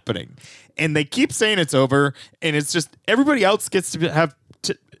fucking happening. And they keep saying it's over, and it's just everybody else gets to have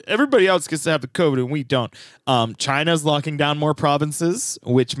the COVID and we don't. China's locking down more provinces,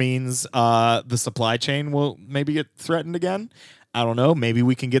 which means the supply chain will maybe get threatened again. I don't know. Maybe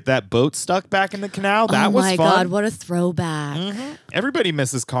we can get that boat stuck back in the canal. That was fun. Oh my God, what a throwback. Mm-hmm. Everybody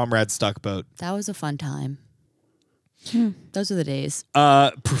misses Comrade Stuck Boat. That was a fun time. Those are the days.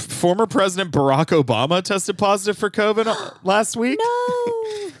 Former President Barack Obama tested positive for COVID last week.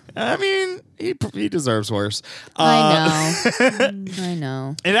 No. I mean, he deserves worse. I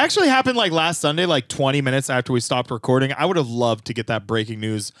know. It actually happened like last Sunday, like 20 minutes after we stopped recording. I would have loved to get that breaking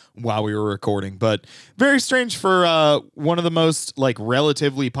news while we were recording, but very strange for one of the most like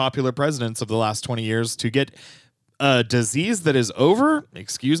relatively popular presidents of the last 20 years to get a disease that is over.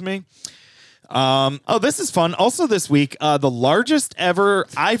 Excuse me. This is fun. Also this week, the largest ever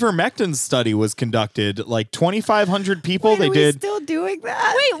ivermectin study was conducted. Like 2,500 people. Wait, are we still doing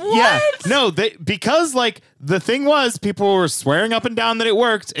that? Wait, what? Yeah. No, because like the thing was people were swearing up and down that it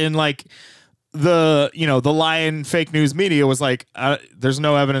worked, and like the lying fake news media was like, there's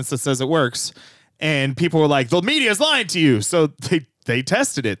no evidence that says it works. And people were like, the media is lying to you. So they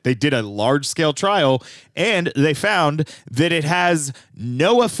tested it. They did a large-scale trial, and they found that it has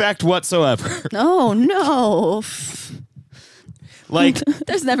no effect whatsoever. Oh, no. Like,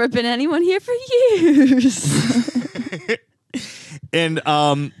 there's never been anyone here for years. And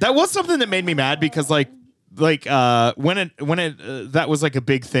that was something that made me mad because, when that was like a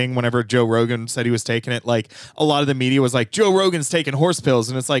big thing whenever Joe Rogan said he was taking it, like a lot of the media was like, Joe Rogan's taking horse pills.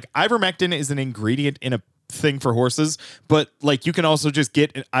 And it's like, ivermectin is an ingredient in a thing for horses, but like you can also just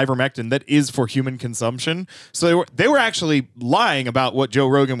get an ivermectin that is for human consumption. So they were actually lying about what Joe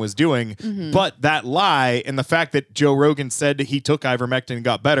Rogan was doing, but that lie and the fact that Joe Rogan said he took ivermectin and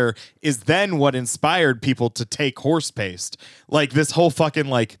got better is then what inspired people to take horse paste. Like this whole fucking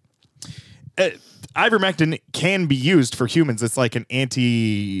like ivermectin can be used for humans. It's like an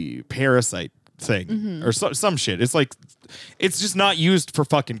anti-parasite thing or some shit. It's like, it's just not used for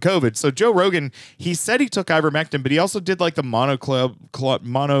fucking COVID. So Joe Rogan, he said he took ivermectin, but he also did like the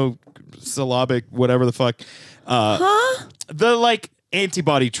monosyllabic, whatever the fuck, the like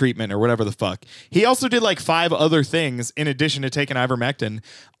antibody treatment or whatever the fuck. He also did like 5 other things in addition to taking ivermectin.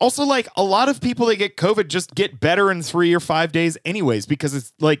 Also, like a lot of people that get COVID just get better in 3 or 5 days anyways, because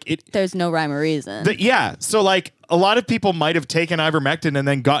it's like there's no rhyme or reason. So like a lot of people might have taken ivermectin and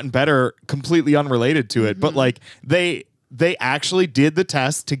then gotten better completely unrelated to it. But like they actually did the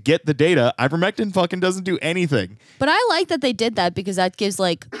test to get the data. Ivermectin fucking doesn't do anything. But I like that they did that because that gives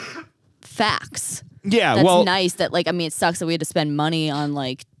like facts. Yeah, that's nice that like, I mean, it sucks that we had to spend money on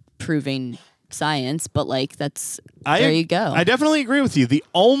like proving science, but like there you go. I definitely agree with you. The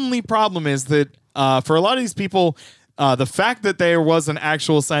only problem is that for a lot of these people, the fact that there was an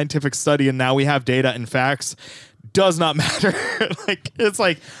actual scientific study and now we have data and facts does not matter. Like it's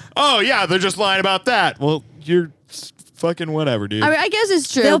like, oh yeah, they're just lying about that. Well, you're fucking whatever, dude. I mean, I guess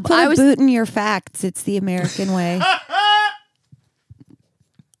it's true. They'll put a boot in your facts. It's the American way.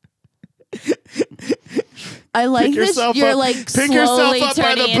 I like this. You're like slowly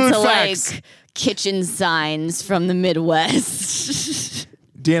turning into facts. Like kitchen signs from the Midwest.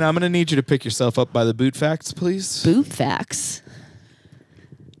 Dan, I'm going to need you to pick yourself up by the boot facts, please. Boot facts.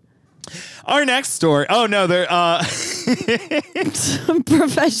 Our next story. Oh no, they're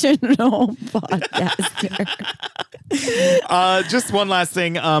professional podcaster. Just one last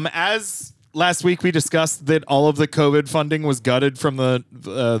thing. As last week we discussed that all of the COVID funding was gutted from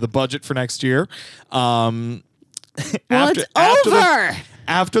the budget for next year. It's over.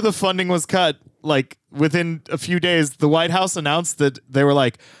 After the funding was cut, like within a few days, the White House announced that they were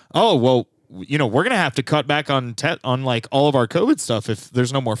like, "Oh, well, you know, we're gonna have to cut back on like all of our COVID stuff if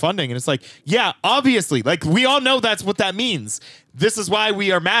there's no more funding." And it's like, yeah, obviously, like we all know that's what that means. This is why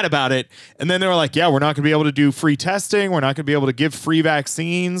we are mad about it. And then they were like, yeah, we're not gonna be able to do free testing. We're not gonna be able to give free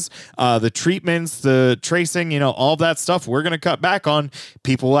vaccines, the treatments, the tracing, you know, all that stuff. We're gonna cut back on.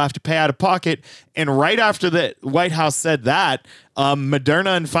 People will have to pay out of pocket. And right after the White House said that,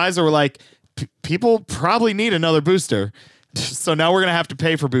 Moderna and Pfizer were like, people probably need another booster. So now we're going to have to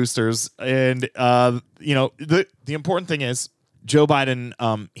pay for boosters. And, you know, the important thing is Joe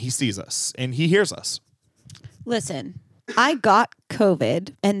Biden, he sees us and he hears us. Listen, I got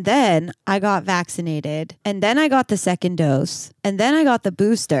COVID and then I got vaccinated and then I got the second dose and then I got the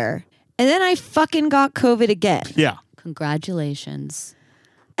booster and then I fucking got COVID again. Yeah. Congratulations.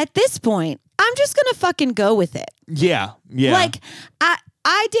 At this point, I'm just gonna fucking go with it. Yeah. Like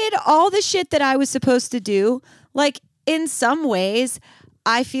I did all the shit that I was supposed to do. Like in some ways,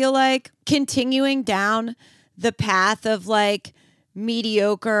 I feel like continuing down the path of like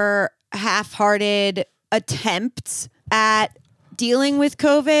mediocre, half-hearted attempts at dealing with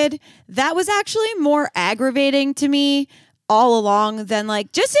COVID, that was actually more aggravating to me all along than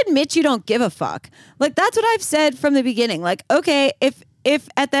like, just admit you don't give a fuck. Like, that's what I've said from the beginning. Like, okay, if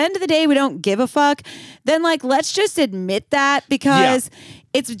at the end of the day we don't give a fuck, then like, let's just admit that, because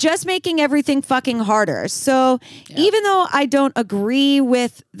it's just making everything fucking harder. So even though I don't agree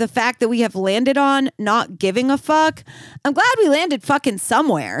with the fact that we have landed on not giving a fuck, I'm glad we landed fucking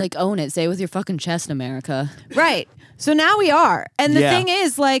somewhere. Like, own it. Say it with your fucking chest, America. Right. So now we are. And the thing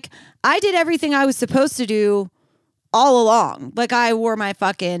is, like, I did everything I was supposed to do all along. Like, I wore my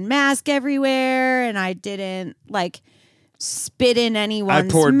fucking mask everywhere, and I didn't like spit in anyone's I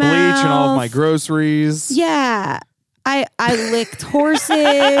poured mouth. bleach in all of my groceries. Yeah. I licked horses.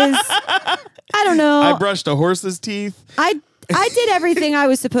 I don't know. I brushed a horse's teeth. I did everything I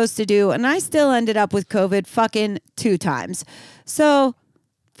was supposed to do, and I still ended up with COVID fucking 2 times. So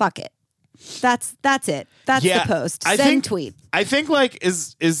fuck it. That's it. That's the post. Send tweet. I think like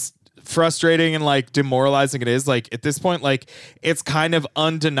is frustrating and like demoralizing it is, like at this point, like it's kind of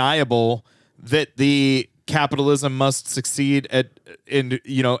undeniable that the capitalism must succeed in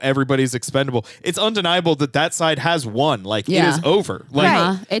everybody's expendable. It's undeniable that side has won. Like it is over.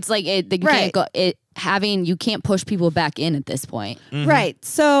 Like It's like you can't go you can't push people back in at this point. Mm-hmm. Right.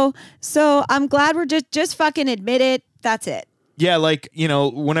 So I'm glad we're just fucking admit it. That's it. Yeah, like,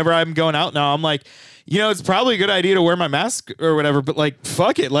 whenever I'm going out now, I'm like, it's probably a good idea to wear my mask or whatever, but like,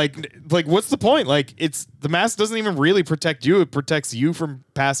 fuck it. Like what's the point? Like, the mask doesn't even really protect you. It protects you from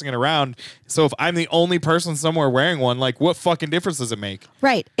passing it around. So if I'm the only person somewhere wearing one, like, what fucking difference does it make?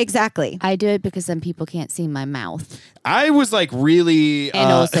 Right. Exactly. I do it because then people can't see my mouth. I was like really...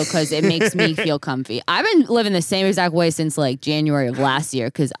 and also because it makes me feel comfy. I've been living the same exact way since like January of last year,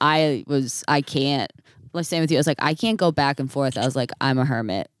 because I can't... Like, same with you. I was like, I can't go back and forth. I was like, I'm a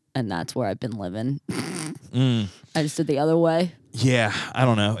hermit, and that's where I've been living. I just did the other way. Yeah, I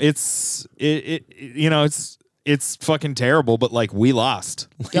don't know. It's fucking terrible, but like we lost.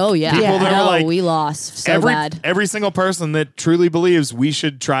 Like, oh yeah, people that are like, we lost so bad. Every single person that truly believes we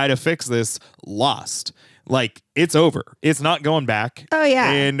should try to fix this lost. Like, it's over. It's not going back. Oh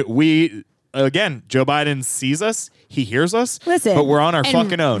yeah, and we. Again, Joe Biden sees us. He hears us. Listen, but we're on our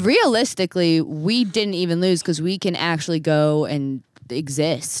fucking own. Realistically, we didn't even lose because we can actually go and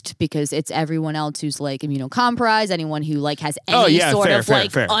exist, because it's everyone else who's like immunocompromised. Anyone who like has any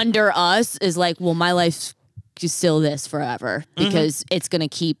fair. Under us is like, well, my life's just still this forever, because it's going to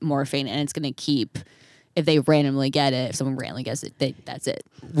keep morphing, and it's going to keep... If they randomly get it, if someone randomly gets it, that's it.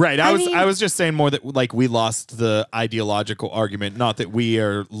 Right. I was just saying more that like we lost the ideological argument, not that we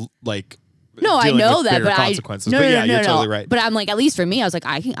are like... No, I know that, but consequences. You're totally right. But I'm like, at least for me, I was like,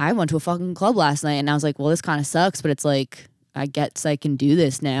 I went to a fucking club last night, and I was like, well, this kind of sucks, but it's like, I guess I can do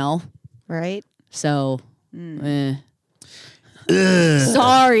this now, right? So,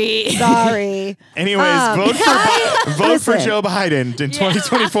 Sorry. Anyways, vote for Joe Biden in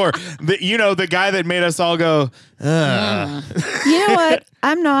 2024. The guy that made us all go. You know what?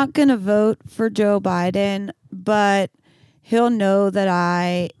 I'm not gonna vote for Joe Biden, but he'll know that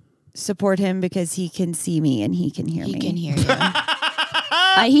I support him because he can see me and he can hear me. He can hear you.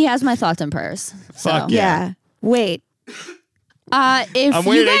 He has my thoughts and prayers. So. Fuck yeah. Wait. If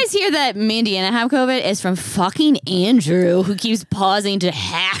you guys hear that me and Deanna have COVID, it's from fucking Andrew, who keeps pausing to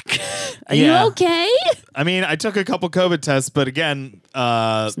hack. Are you okay? I mean, I took a couple COVID tests, but again...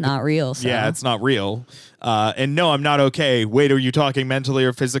 it's not real. So. Yeah, it's not real. And no, I'm not okay. Wait, are you talking mentally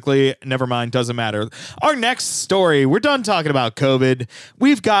or physically? Never mind, doesn't matter. Our next story, we're done talking about COVID.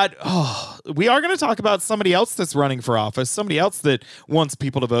 We are going to talk about somebody else that's running for office, somebody else that wants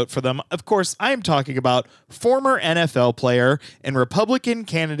people to vote for them. Of course, I am talking about former NFL player and Republican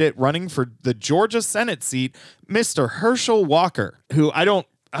candidate running for the Georgia Senate seat, Mr. Herschel Walker, who I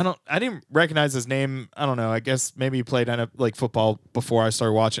didn't recognize his name. I don't know. I guess maybe he played like football before I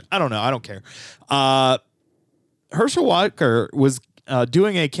started watching. I don't know. I don't care. Herschel Walker was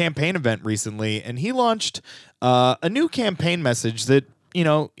doing a campaign event recently, and he launched a new campaign message that,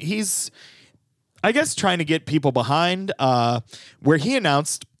 he's, I guess, trying to get people behind, where he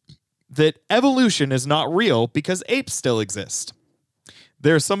announced that evolution is not real because apes still exist.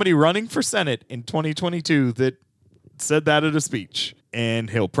 There's somebody running for Senate in 2022 that said that at a speech, and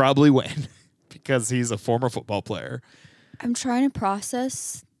he'll probably win because he's a former football player. I'm trying to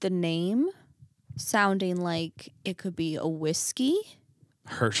process the name sounding like it could be a whiskey,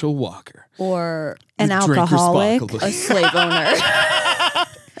 Herschel Walker. Or an The drinker alcoholic. sparkled. a slave owner.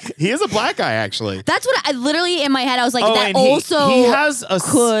 He is a black guy, actually. That's what I literally in my head I was like, Oh, that and also he has a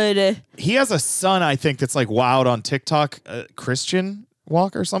could. He has a son, I think, that's like wild on TikTok. Christian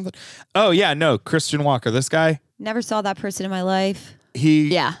Walker or something. Oh yeah, no, Christian Walker. This guy. Never saw that person in my life. He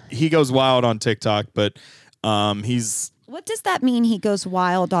Yeah. He goes wild on TikTok, but he's What does that mean? He goes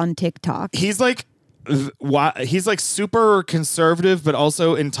wild on TikTok. he's like super conservative, but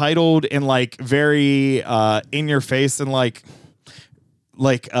also entitled and like very in your face and like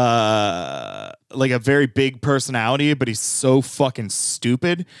a very big personality, but he's so fucking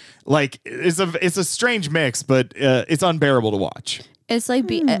stupid. Like it's a strange mix, but it's unbearable to watch. It's like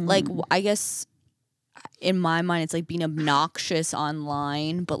I guess in my mind it's like being obnoxious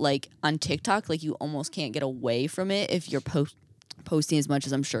online, but like on TikTok, like you almost can't get away from it if you're posting as much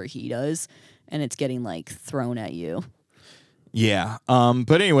as I'm sure he does, and it's getting like thrown at you. Yeah.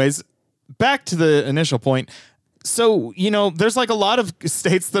 But anyways, back to the initial point. So, there's like a lot of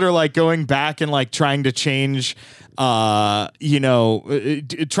states that are like going back and like trying to change, trying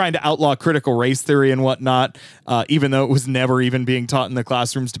to outlaw critical race theory and whatnot, even though it was never even being taught in the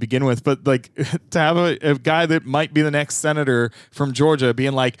classrooms to begin with. But like to have a guy that might be the next senator from Georgia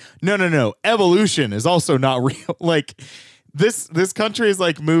being like, no, evolution is also not real. Like this country is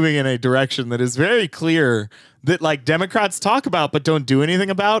like moving in a direction that is very clear that like Democrats talk about but don't do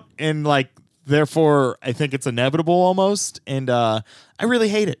anything about, and like therefore I think it's inevitable almost, and I really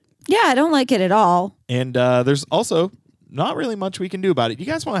hate it. Yeah, I don't like it at all. And there's also not really much we can do about it. You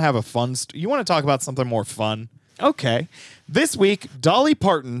guys want to have a fun you want to talk about something more fun? Okay. This week, Dolly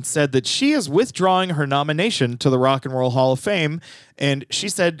Parton said that she is withdrawing her nomination to the Rock and Roll Hall of Fame, and she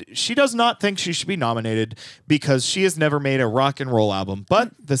said she does not think she should be nominated because she has never made a rock and roll album.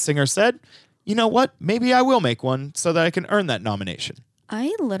 But the singer said, you know what? Maybe I will make one so that I can earn that nomination.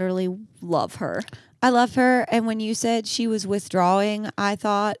 I literally love her. I love her. And when you said she was withdrawing, I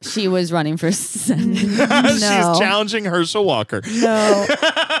thought She was running for Senate. She's challenging Herschel Walker. no.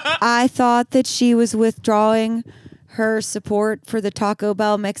 I thought that she was withdrawing her support for the Taco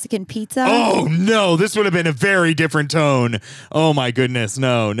Bell Mexican pizza. Oh, no. This would have been a very different tone. Oh, my goodness.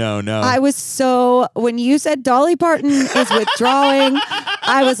 No. I was when you said Dolly Parton is withdrawing,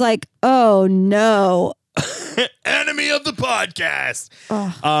 I was like, oh, no. Enemy of the podcast.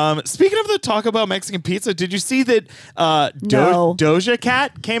 Speaking of the Taco Bell Mexican pizza, did you see that No. Doja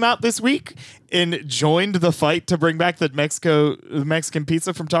Cat came out this week and joined the fight to bring back the Mexican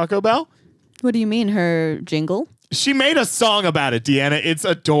pizza from Taco Bell? What do you mean, her jingle? She made a song about it, Deanna. It's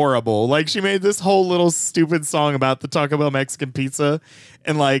adorable. Like, she made this whole little stupid song about the Taco Bell Mexican pizza.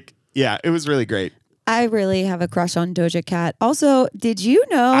 And like, yeah, it was really great. I really have a crush on Doja Cat. Also, did you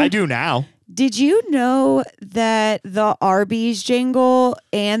know? I do now. Did you know that the Arby's jingle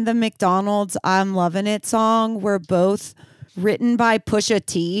and the McDonald's I'm Lovin' It song were both written by Pusha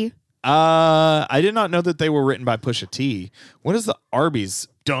T? I did not know that they were written by Pusha T. What is the Arby's?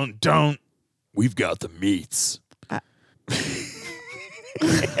 Don't. We've got the meats.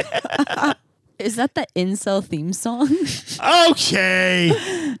 Is that the incel theme song? Okay.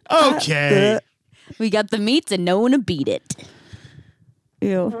 We got the meats and no one to beat it.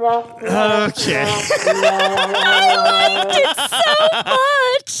 Ew. Okay.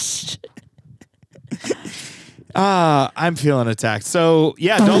 Much. I'm feeling attacked. So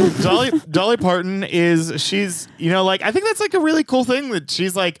yeah, Dolly Parton she's I think that's like a really cool thing that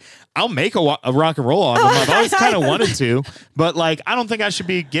she's like, I'll make a rock and roll album. I've always kind of wanted to, but like I don't think I should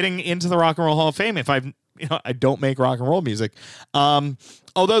be getting into the Rock and Roll Hall of Fame if I don't make rock and roll music.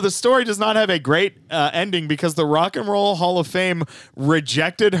 Although the story does not have a great ending because the Rock and Roll Hall of Fame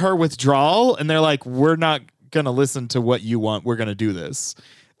rejected her withdrawal, and they're like, we're not gonna listen to what you want. We're gonna do this.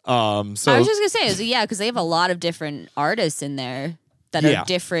 So I was just gonna say, because they have a lot of different artists in there that are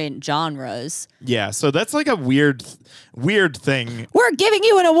different genres. Yeah, so that's like a weird thing. We're giving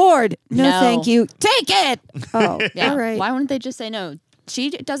you an award. No, No. thank you. Take it. Oh, Yeah. all right. Why wouldn't they just say no? She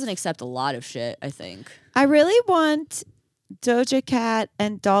doesn't accept a lot of shit, I think. I really want Doja Cat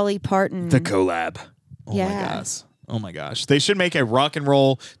and Dolly Parton. The collab. Oh my gosh. They should make a rock and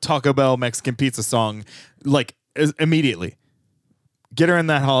roll Taco Bell Mexican pizza song like immediately. Get her in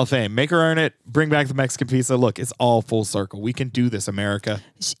that Hall of Fame. Make her earn it. Bring back the Mexican pizza. Look, it's all full circle. We can do this, America.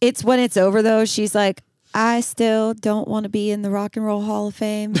 It's when it's over, though. She's like, I still don't want to be in the Rock and Roll Hall of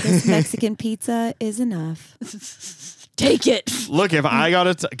Fame. This Mexican pizza is enough. Take it. Look, if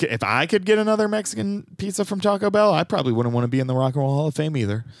I could get another Mexican pizza from Taco Bell, I probably wouldn't want to be in the Rock and Roll Hall of Fame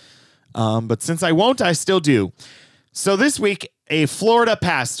either. But since I won't, I still do. So this week, a Florida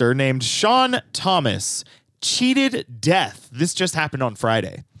pastor named Sean Thomas cheated death. This just happened on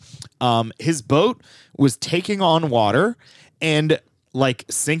Friday. His boat was taking on water and like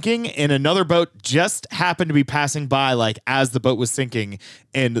sinking, and another boat just happened to be passing by like as the boat was sinking,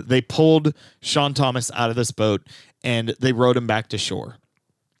 and they pulled Sean Thomas out of this boat and they rowed him back to shore.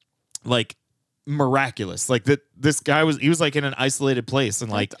 Like miraculous. Like this guy was like in an isolated place and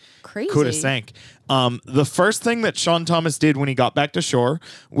like crazy. Could have sank. The first thing that Sean Thomas did when he got back to shore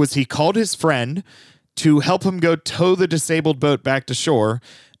was he called his friend to help him go tow the disabled boat back to shore,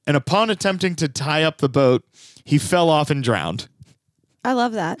 and upon attempting to tie up the boat, he fell off and drowned. I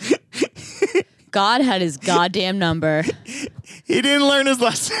love that. God had his goddamn number. He didn't learn his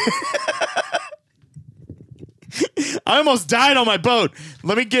lesson. I almost died on my boat.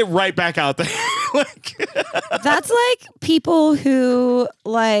 Let me get right back out there. That's like people who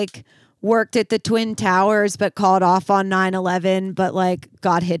like worked at the Twin Towers but called off on 9/11 but like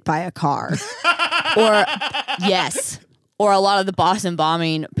got hit by a car. Or yes. Or a lot of the Boston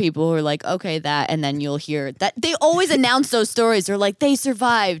bombing people who are like, okay, that, and then you'll hear that they always announce those stories. They're like, they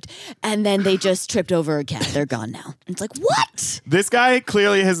survived, and then they just tripped over a cat. They're gone now. And it's like, what? This guy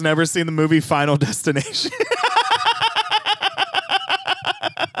clearly has never seen the movie Final Destination.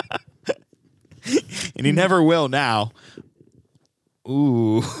 And he never will now.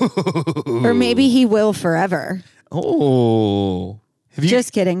 Ooh. Or maybe he will forever. Oh.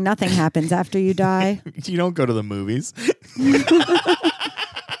 Just kidding. Nothing happens after you die. You don't go to the movies.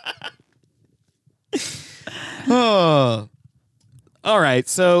 Oh. All right.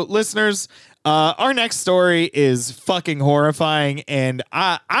 So, listeners, our next story is fucking horrifying, and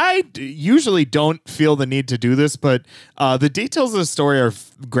I usually don't feel the need to do this, but the details of the story are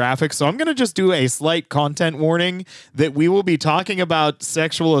graphic, so I'm going to just do a slight content warning that we will be talking about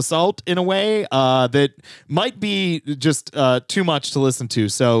sexual assault in a way that might be just too much to listen to.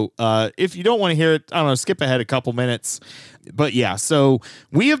 So if you don't want to hear it, I don't know, skip ahead a couple minutes. But yeah, so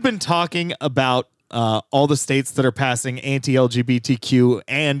we have been talking about all the states that are passing anti-LGBTQ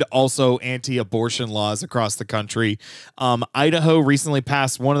and also anti-abortion laws across the country. Idaho recently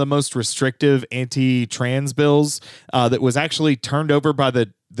passed one of the most restrictive anti-trans bills that was actually turned over by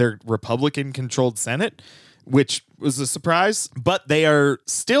their Republican-controlled Senate, which was a surprise. But they are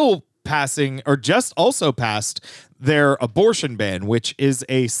still passing, or just also passed, their abortion ban, which is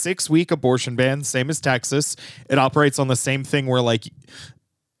a 6-week abortion ban, same as Texas. It operates on the same thing where, like,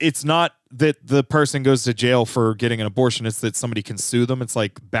 it's not that the person goes to jail for getting an abortion. It's that somebody can sue them. It's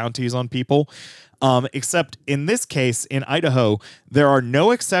like bounties on people. Except in this case, in Idaho, there are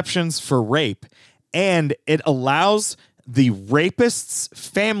no exceptions for rape, and it allows the rapist's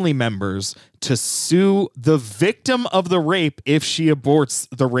family members to sue the victim of the rape if she aborts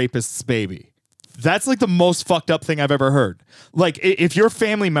the rapist's baby. That's like the most fucked up thing I've ever heard. Like, if your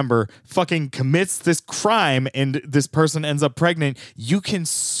family member fucking commits this crime and this person ends up pregnant, you can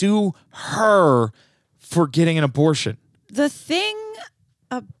sue her for getting an abortion. The thing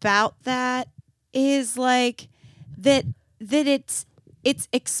about that is like that it's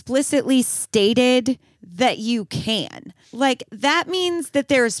explicitly stated that you can. Like, that means that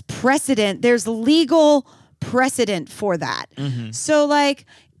there's precedent, there's legal precedent for that. Mm-hmm. So like,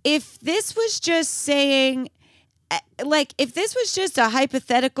 if this was just saying, like, if this was just a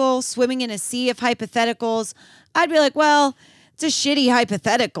hypothetical swimming in a sea of hypotheticals, I'd be like, well, it's a shitty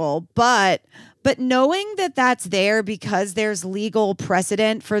hypothetical, but knowing that that's there because there's legal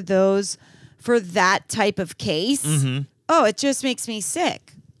precedent for that type of case, oh, it just makes me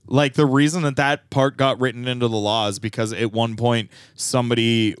sick. Like, the reason that part got written into the law is because at one point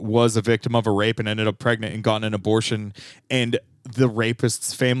somebody was a victim of a rape and ended up pregnant and got an abortion, and the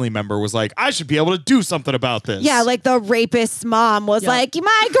rapist's family member was like, I should be able to do something about this. Yeah, like the rapist's mom was like,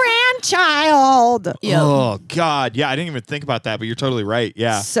 my grandchild. Yep. Oh, God. Yeah, I didn't even think about that, but you're totally right.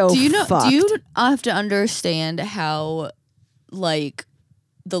 Yeah. So do you fucked. have to understand how, like,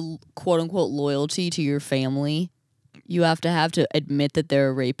 the quote-unquote loyalty to your family, you have to admit that they're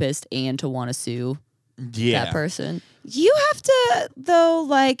a rapist and to want to sue that person? You have to, though,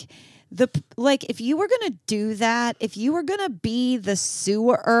 like, if you were going to do that, if you were going to be the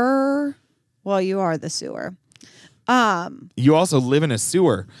suer, well, you are the sewer. You also live in a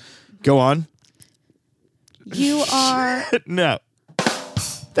sewer. Go on. You are. No.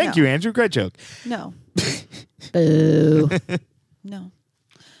 Thank you, Andrew. Great joke. No. Boo. No.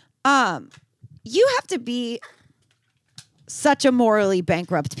 You have to be such a morally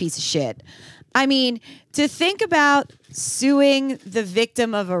bankrupt piece of shit. I mean, to think about suing the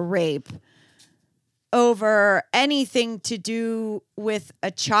victim of a rape over anything to do with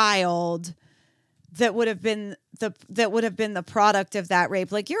a child that would have been the product of that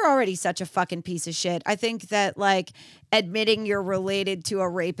rape. Like, you're already such a fucking piece of shit. I think that like admitting you're related to a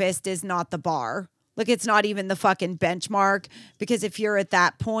rapist is not the bar. Like, it's not even the fucking benchmark, because if you're at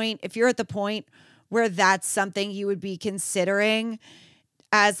the point where that's something you would be considering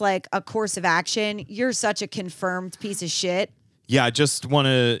as like a course of action, you're such a confirmed piece of shit. Yeah, I just want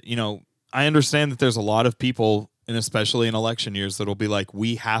to, I understand that there's a lot of people, and especially in election years, that'll be like,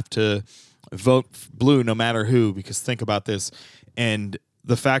 we have to vote blue no matter who, because think about this. And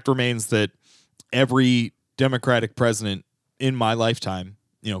the fact remains that every Democratic president in my lifetime,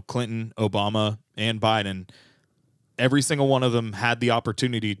 Clinton, Obama, and Biden, every single one of them had the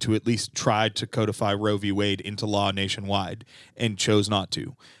opportunity to at least try to codify Roe v. Wade into law nationwide and chose not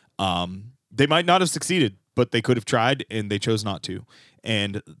to. They might not have succeeded, but they could have tried, and they chose not to.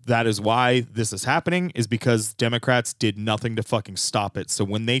 And that is why this is happening, is because Democrats did nothing to fucking stop it. So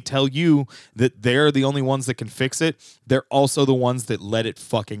when they tell you that they're the only ones that can fix it, they're also the ones that let it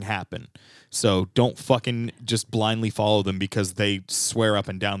fucking happen. So don't fucking just blindly follow them because they swear up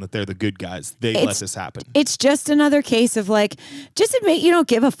and down that they're the good guys. They let this happen. It's just another case of like, just admit you don't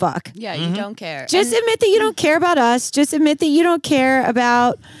give a fuck. Yeah, you don't care. Just admit that you don't care about us. Just admit that you don't care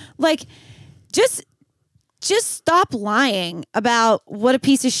about, like, just stop lying about what a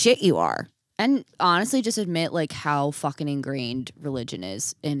piece of shit you are. And honestly, just admit like how fucking ingrained religion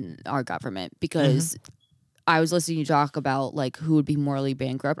is in our government, because I was listening to you talk about like who would be morally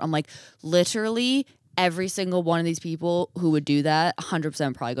bankrupt. I'm like, literally every single one of these people who would do that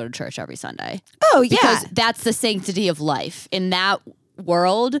 100% probably go to church every Sunday. Oh, yeah. Because that's the sanctity of life. In that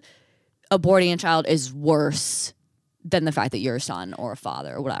world, aborting a child is worse than the fact that you're a son or a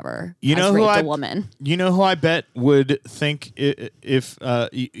father or whatever. You know who a woman. You know who I bet would think if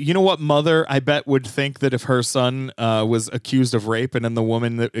you know what mother I bet would think that if her son was accused of rape and then the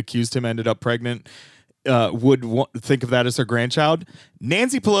woman that accused him ended up pregnant would think of that as her grandchild?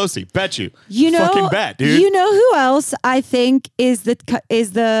 Nancy Pelosi. Bet you. Fucking bet, dude. You know who else I think is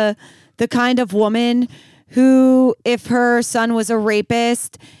the kind of woman who, if her son was a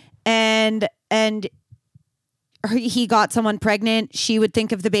rapist and he got someone pregnant, she would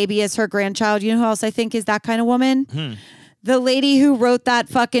think of the baby as her grandchild. You know who else I think is that kind of woman? The lady who wrote that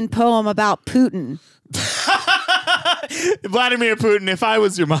fucking poem about Putin. Vladimir Putin, if I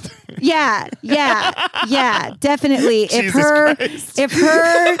was your mother. Yeah, definitely. If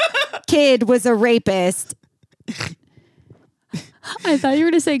her kid was a rapist. I thought you were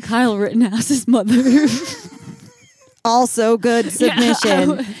going to say Kyle Rittenhouse's mother. Also good submission.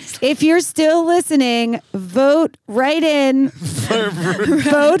 Yeah, if you're still listening, vote right in.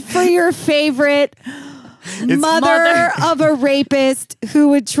 Vote for your favorite mother of a rapist who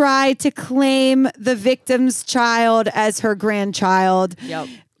would try to claim the victim's child as her grandchild. Yep.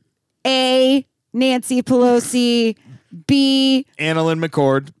 A, Nancy Pelosi. B, Annalyn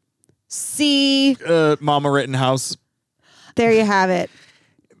McCord. C, Mama Rittenhouse. There you have it.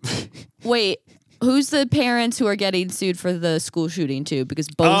 Wait. Who's the parents who are getting sued for the school shooting too? Because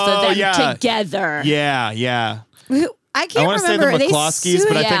both of them together. Yeah. I can't remember. I want to say the McCloskeys,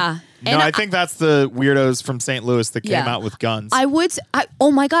 but I think that's the weirdos from St. Louis that came out with guns.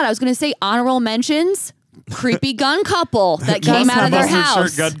 Oh my God, I was going to say honorable mentions. Creepy gun couple that came out of their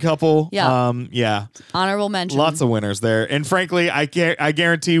house. Shirt gun couple. Yeah. Honorable mention. Lots of winners there. And frankly, I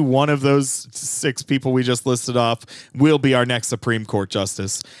guarantee one of those 6 people we just listed off will be our next Supreme Court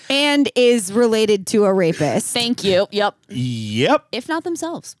justice. And is related to a rapist. Thank you. Yep. If not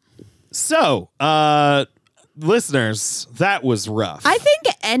themselves. So, listeners, that was rough. I think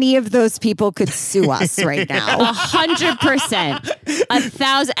any of those people could sue us right now. 100%.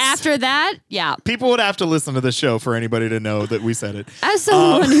 1,000. After that, yeah. People would have to listen to the show for anybody to know that we said it. As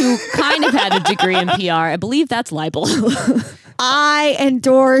someone who kind of had a degree in PR, I believe that's libel. I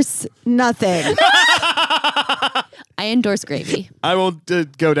endorse nothing. I endorse gravy. I will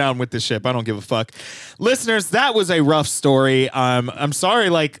go down with the ship. I don't give a fuck. Listeners, that was a rough story. I'm sorry.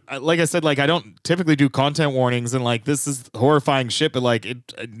 Like I said, like I don't typically do content warnings, and like this is horrifying shit, but like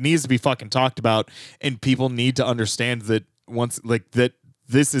it needs to be fucking talked about, and people need to understand that that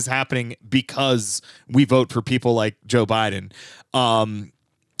this is happening because we vote for people like Joe Biden.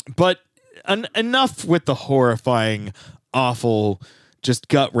 But enough with the horrifying, awful, just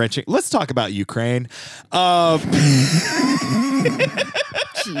gut-wrenching. Let's talk about Ukraine.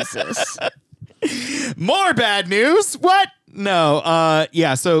 Jesus. More bad news. What? No.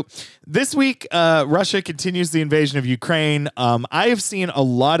 Yeah. So this week, Russia continues the invasion of Ukraine. I have seen a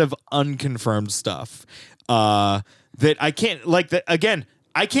lot of unconfirmed stuff that I can't, like, that again,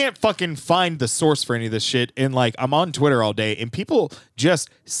 I can't fucking find the source for any of this shit. And like, I'm on Twitter all day and people just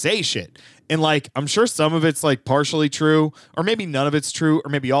say shit. And like, I'm sure some of it's like partially true, or maybe none of it's true, or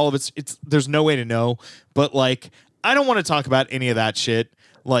maybe all of it's there's no way to know. But like, I don't want to talk about any of that shit.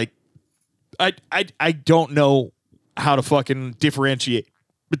 Like, I don't know how to fucking differentiate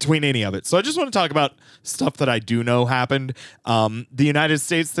between any of it. So I just want to talk about stuff that I do know happened. The United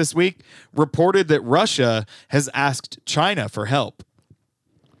States this week reported that Russia has asked China for help,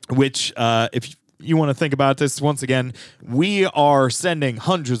 which if you want to think about this once again, we are sending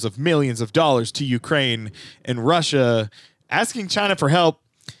hundreds of millions of dollars to Ukraine, and Russia asking China for help.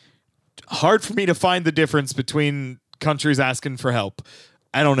 Hard for me to find the difference between countries asking for help.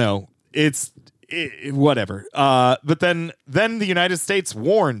 I don't know. It's whatever. But then the United States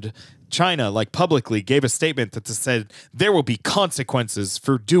warned China, like publicly, gave a statement that said there will be consequences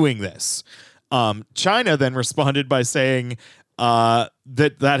for doing this. China then responded by saying that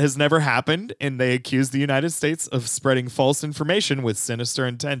has never happened, and they accused the United States of spreading false information with sinister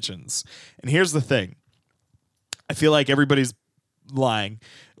intentions. And here's the thing. I feel like everybody's lying.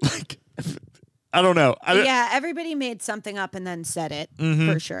 Like, I don't know. Yeah, everybody made something up and then said it,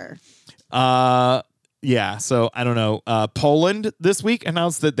 for sure. Yeah, so I don't know. Poland this week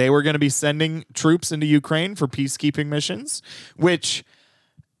announced that they were going to be sending troops into Ukraine for peacekeeping missions, which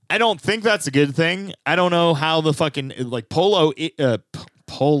I don't think that's a good thing. I don't know how the fucking like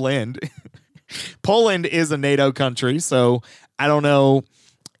Poland Poland is a NATO country, so I don't know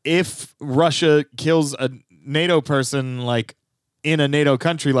if Russia kills a NATO person like in a NATO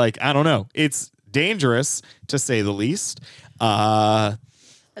country. Like, I don't know. It's dangerous to say the least.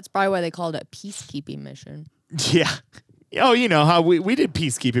 That's probably why they called it a peacekeeping mission. Yeah. Oh, you know how we did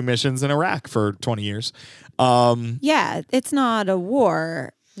peacekeeping missions in Iraq for 20 years. Yeah, it's not a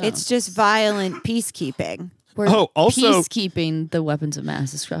war. No. It's just violent peacekeeping. We're also peacekeeping the weapons of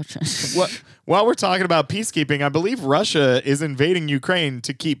mass destruction. While we're talking about peacekeeping, I believe Russia is invading Ukraine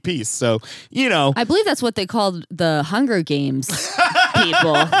to keep peace. So, you know. I believe that's what they called the Hunger Games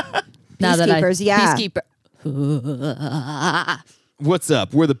people. Peacekeepers, yeah. Peacekeeper. What's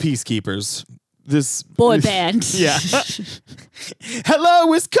up? We're the peacekeepers. This boy band. Yeah. Hello,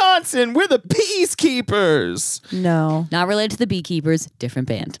 Wisconsin. We're the peacekeepers. No. Not related to the beekeepers. Different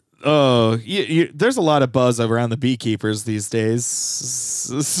band. Oh, there's a lot of buzz around the beekeepers these days.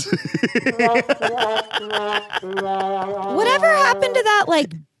 Whatever happened to that,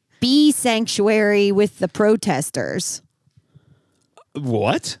 like, bee sanctuary with the protesters?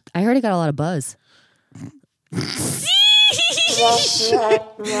 What? I heard it got a lot of buzz.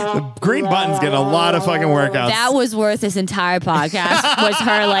 The green button's getting a lot of fucking workouts. That was worth this entire podcast. Was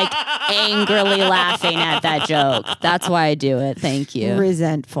her like angrily laughing at that joke. That's why I do it. Thank you.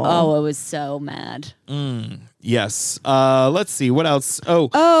 Resentful. Oh, it was so mad. Yes. Let's see. What else?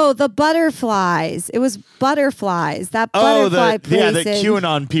 Oh, the butterflies. It was butterflies. That butterfly place. The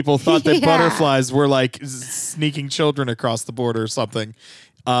QAnon people thought that Yeah. butterflies were like sneaking children across the border or something.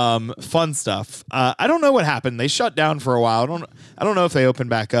 Fun stuff. I don't know what happened. They shut down for a while. I don't know if they opened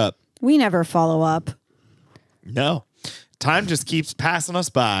back up. We never follow up. No. Time just keeps passing us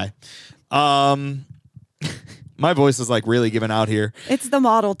by. My voice is like really giving out here. It's the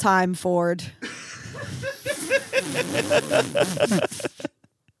model time, Ford.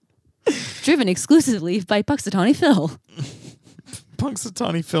 Driven exclusively by Puxatawny Phil.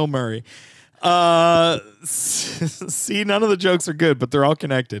 Punxsutawney Phil Murray. See, none of the jokes are good, but they're all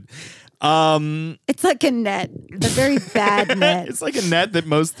connected. It's like a net, a very bad net. It's like a net that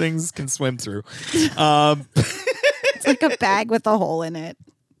most things can swim through. It's like a bag with a hole in it.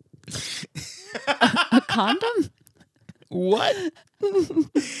 A condom? What? Oh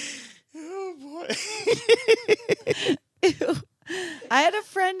boy. Ew. I had a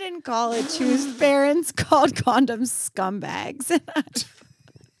friend in college whose parents called condoms scumbags.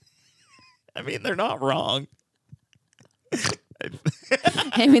 I mean, they're not wrong.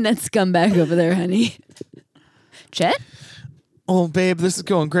 I mean, that scumbag over there, honey. Chet? Oh, babe, this is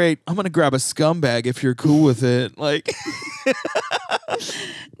going great. I'm going to grab a scumbag if you're cool with it. Like,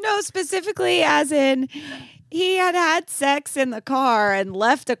 No, specifically as in he had sex in the car and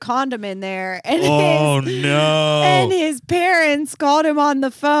left a condom in there. And no. And his parents called him on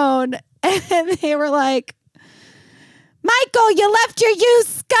the phone and they were like, Michael, you left your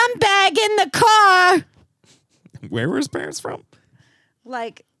used scumbag in the car. Where were his parents from?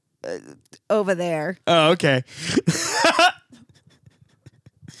 Like, over there. Oh, okay.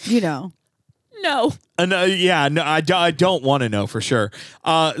 You know. No. No, I don't want to know for sure.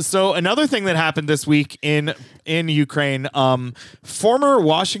 So another thing that happened this week in Ukraine, former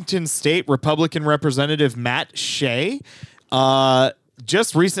Washington State Republican Representative Matt Shea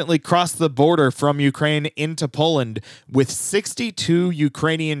just recently crossed the border from Ukraine into Poland with 62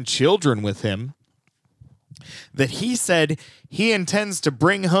 Ukrainian children with him that he said he intends to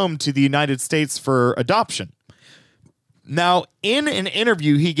bring home to the United States for adoption. Now, in an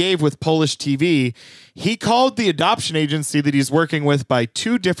interview he gave with Polish TV, he called the adoption agency that he's working with by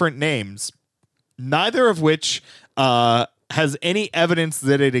two different names, neither of which has any evidence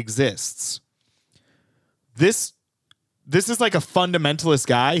that it exists. This is like a fundamentalist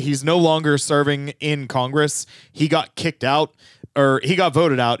guy. He's no longer serving in Congress. He got kicked out, or he got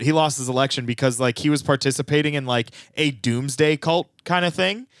voted out. He lost his election because like he was participating in like a doomsday cult kind of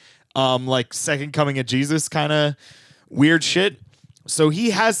thing, like second coming of Jesus kind of weird shit. So he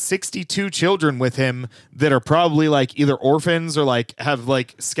has 62 children with him that are probably like either orphans or like have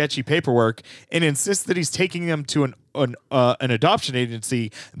like sketchy paperwork, and insists that he's taking them to an adoption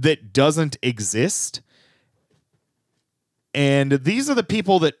agency that doesn't exist. And these are the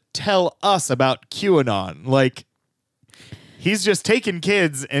people that tell us about QAnon. Like, he's just taking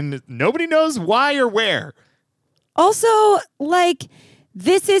kids and nobody knows why or where. Also, like,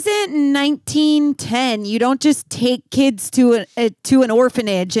 this isn't 1910. You don't just take kids to an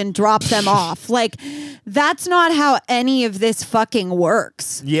orphanage and drop them off. Like, that's not how any of this fucking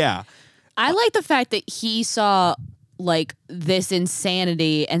works. Yeah. I like the fact that he saw like this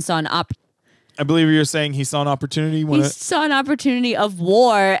insanity and saw an I believe you're saying he saw an opportunity. He saw an opportunity of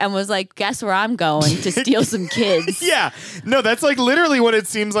war and was like, guess where I'm going to steal some kids. Yeah. No, that's like literally what it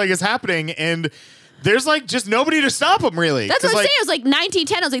seems like is happening. And there's like just nobody to stop him, really. That's what I'm saying. It was like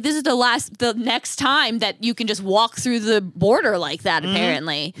 1910. I was like, this is the next time that you can just walk through the border like that,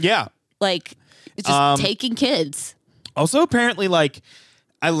 apparently. Yeah. Like, it's just taking kids. Also, apparently, like,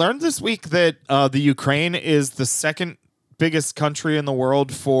 I learned this week that the Ukraine is the second biggest country in the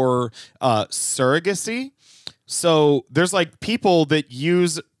world for surrogacy. So there's like people that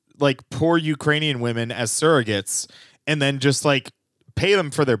use like poor Ukrainian women as surrogates and then just like pay them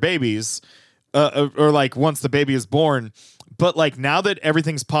for their babies or like once the baby is born. But like now that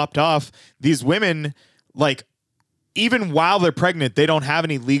everything's popped off, these women, like, even while they're pregnant, they don't have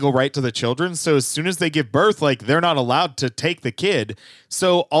any legal right to the children. So as soon as they give birth, like, they're not allowed to take the kid.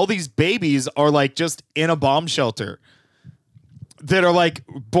 So all these babies are like just in a bomb shelter that are like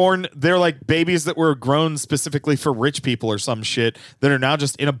born. They're like babies that were grown specifically for rich people or some shit that are now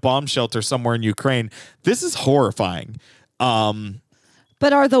just in a bomb shelter somewhere in Ukraine. This is horrifying.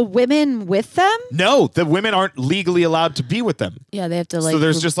 But are the women with them? No, the women aren't legally allowed to be with them. Yeah, they have to like. So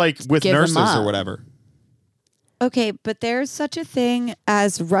there's just like with nurses or whatever. Okay, but there's such a thing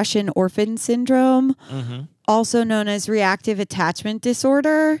as Russian orphan syndrome, also known as reactive attachment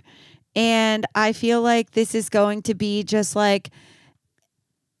disorder. And I feel like this is going to be just like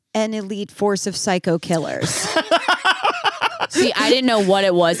an elite force of psycho killers. See, I didn't know what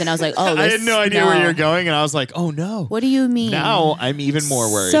it was, and I was like, oh, I had no idea where you're going, and I was like, oh no. What do you mean? Now I'm even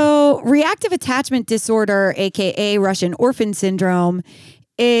more worried. So reactive attachment disorder, aka Russian orphan syndrome,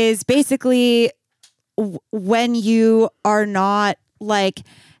 is basically when you are not like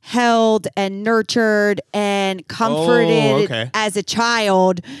held and nurtured and comforted as a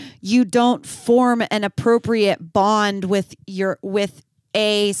child, you don't form an appropriate bond with your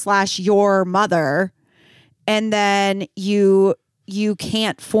mother, and then you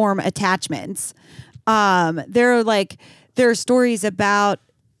can't form attachments. There are stories about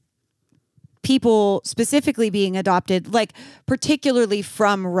people specifically being adopted, like particularly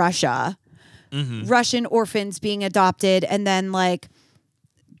from Russia. Russian orphans being adopted, and then like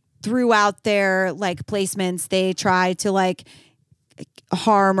throughout their like placements, they try to like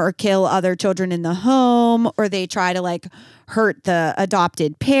harm or kill other children in the home, or they try to like hurt the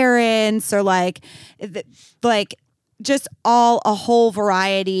adopted parents, or like just a whole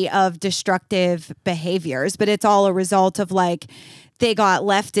variety of destructive behaviors. But it's all a result of like they got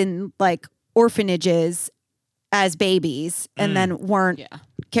left in orphanages as babies and then weren't.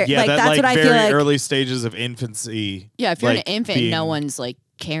 Yeah, like that's what I feel like. Early stages of infancy. Yeah, if you're an infant, no one's like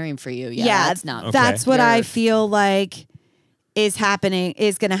caring for you. Yeah, that's not. Okay. That's what I feel like is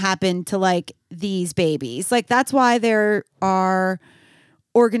going to happen to like these babies. Like that's why there are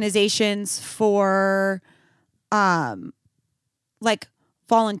organizations for like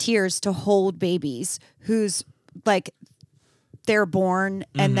volunteers to hold babies who's like they're born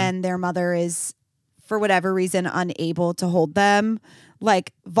and then their mother is for whatever reason unable to hold them.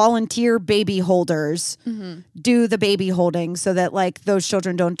 Like volunteer baby holders do the baby holding so that like those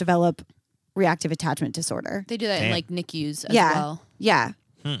children don't develop reactive attachment disorder. They do that in like NICUs as well. Yeah.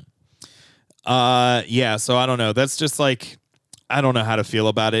 Yeah. So I don't know. That's just like, I don't know how to feel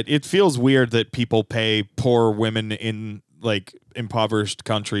about it. It feels weird that people pay poor women in like impoverished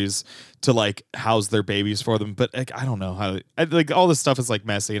countries to like house their babies for them. But like, I don't know like all this stuff is like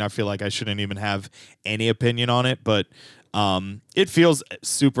messy, and I feel like I shouldn't even have any opinion on it. But it feels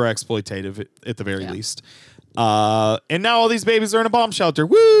super exploitative at the very least. And now all these babies are in a bomb shelter.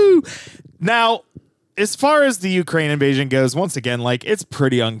 Woo! Now, as far as the Ukraine invasion goes, once again, like it's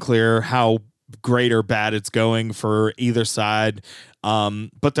pretty unclear how great or bad it's going for either side.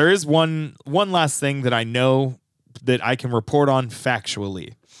 But there is one last thing that I know that I can report on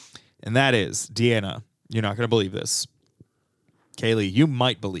factually. And that is, Deanna, you're not going to believe this. Kayleigh, you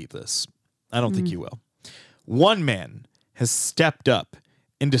might believe this. I don't think you will. One man has stepped up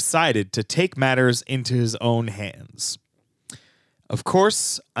and decided to take matters into his own hands. Of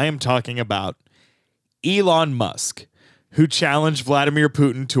course, I am talking about Elon Musk, who challenged Vladimir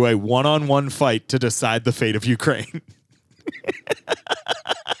Putin to a one-on-one fight to decide the fate of Ukraine.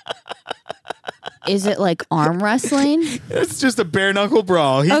 Is it like arm wrestling? It's just a bare knuckle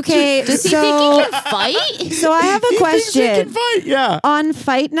brawl. Okay, Does he think he can fight? So I have a question. He can fight, yeah. On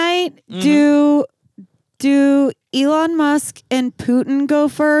fight night, do Elon Musk and Putin go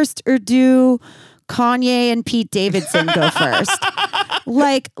first, or do Kanye and Pete Davidson go first?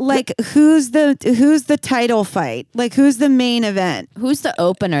 Like who's the title fight? Like who's the main event? Who's the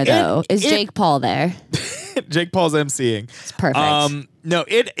opener though? Is Jake Paul there? Jake Paul's emceeing. It's perfect. No,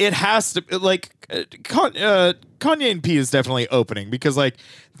 it has to like Kanye and Pete is definitely opening, because like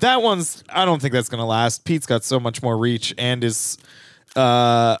that one's, I don't think that's gonna last. Pete's got so much more reach and is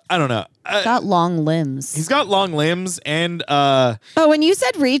I don't know. Got long limbs. He's got long limbs and Oh, when you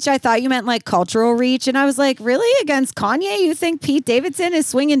said reach, I thought you meant like cultural reach, and I was like, really? Against Kanye, you think Pete Davidson is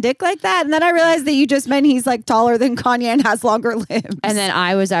swinging dick like that? And then I realized that you just meant he's like taller than Kanye and has longer limbs. And then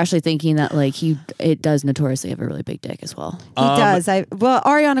I was actually thinking that like it does notoriously have a really big dick as well. He does. Well,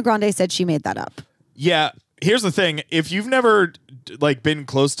 Ariana Grande said she made that up. Yeah. Here's the thing. If you've never like been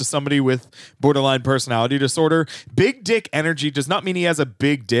close to somebody with borderline personality disorder, big dick energy does not mean he has a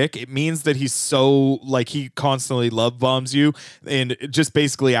big dick. It means that he's so like he constantly love bombs you and it just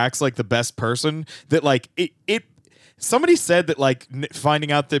basically acts like the best person, that like it somebody said that like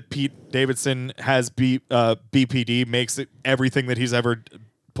finding out that Pete Davidson has BPD makes it everything that he's ever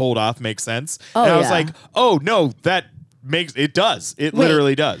pulled off makes sense. Oh, and I was yeah. like, oh no, that makes it does. It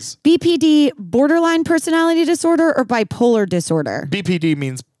literally does. BPD, borderline personality disorder, or bipolar disorder? BPD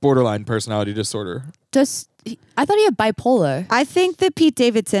means borderline personality disorder. I thought he had bipolar. I think that Pete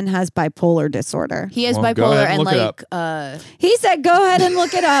Davidson has bipolar disorder. He has Well, go bipolar ahead and and look it like He said, go ahead and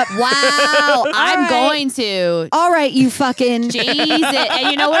look it up. wow, I'm right. going to. All right, you fucking... Jesus. And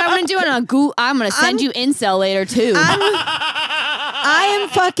you know what I'm going to do? I'm going to send you incel later too. I am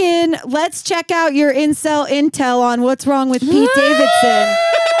fucking... Let's check out your intel on what's wrong with Pete Davidson.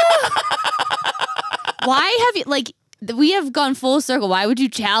 Why have you, like, we have gone full circle. Why would you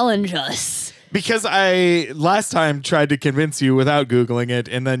challenge us? Because I last time tried to convince you without Googling it,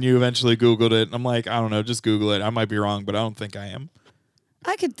 and then you eventually Googled it. And I'm like, I don't know, just Google it. I might be wrong, but I don't think I am.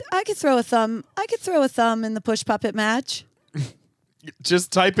 I could throw a thumb. I could throw a thumb in the push puppet match.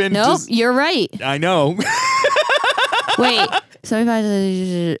 Just type in. Nope, you're right. I know. Wait,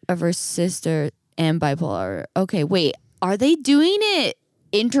 75 of her sister and bipolar. Okay, wait, are they doing it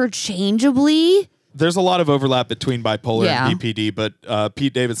interchangeably? There's a lot of overlap between bipolar Yeah. and BPD, but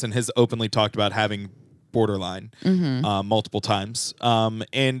Pete Davidson has openly talked about having borderline multiple times.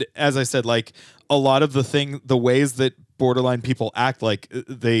 And as I said, like a lot of the ways that borderline people act, like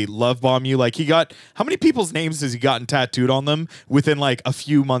they love bomb you. Like how many people's names has he gotten tattooed on them within like a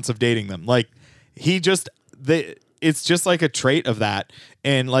few months of dating them? Like it's just like a trait of that.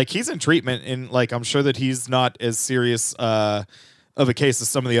 And like he's in treatment, and like I'm sure that he's not as serious of a case as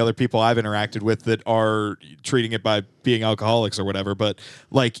some of the other people I've interacted with that are treating it by being alcoholics or whatever. But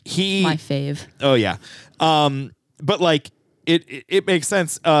like My fave. oh yeah. But like it makes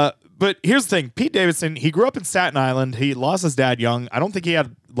sense. But here's the thing. Pete Davidson, he grew up in Staten Island. He lost his dad young. I don't think he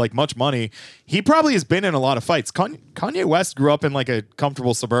had like much money. He probably has been in a lot of fights. Kanye West grew up in like a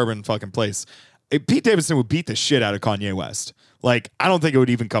comfortable suburban fucking place. Pete Davidson would beat the shit out of Kanye West. Like, I don't think it would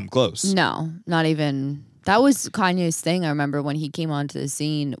even come close. No, not even. That was Kanye's thing. I remember when he came onto the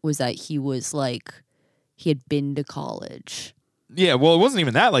scene was that he was like, he had been to college. Yeah, well, it wasn't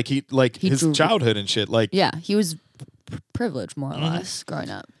even that. Like he his drew- childhood and shit. Like, Yeah, he was privileged more or less growing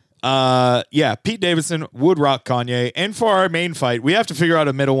up. yeah, Pete Davidson would rock Kanye. And for our main fight, we have to figure out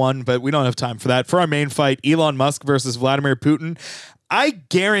a middle one, but we don't have time for that. For our main fight, Elon Musk versus Vladimir Putin, I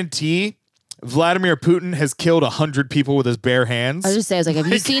guarantee Vladimir Putin has killed 100 people with his bare hands. I was just saying, I was like, have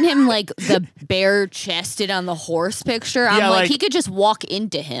you seen him like the bare chested on the horse picture? I'm like, he could just walk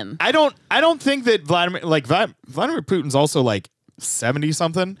into him. I don't think that Vladimir Putin's also like 70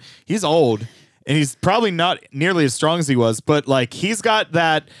 something. He's old. And he's probably not nearly as strong as he was, but like he's got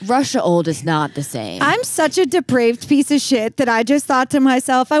that. Russia old is not the same. I'm such a depraved piece of shit that I just thought to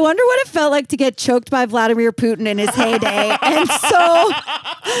myself, I wonder what it felt like to get choked by Vladimir Putin in his heyday. And so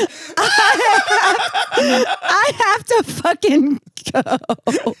I have to fucking go.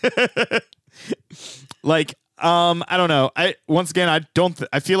 Like, I don't know. I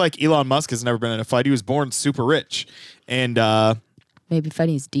feel like Elon Musk has never been in a fight. He was born super rich, and maybe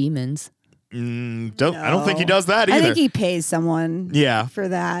fighting his demons. I don't think he does that either. I think he pays someone for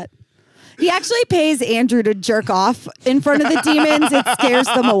that. He actually pays Andrew to jerk off in front of the demons. It scares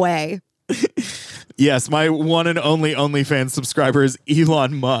them away. Yes, my one and only OnlyFans subscriber is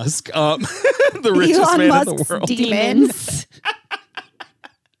Elon Musk, the richest Elon man Musk's in the world. Demons.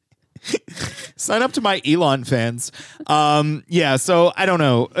 Sign up to my Elon fans. So I don't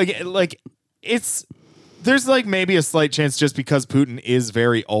know. Again, like there's like maybe a slight chance just because Putin is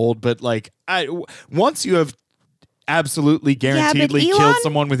very old, but like once you have absolutely guaranteedly killed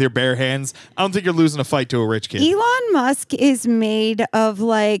someone with your bare hands, I don't think you're losing a fight to a rich kid. Elon Musk is made of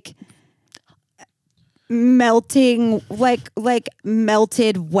like melting, like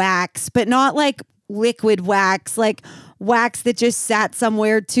melted wax, but not like liquid wax, like wax that just sat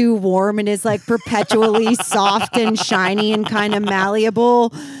somewhere too warm and is like perpetually soft and shiny and kind of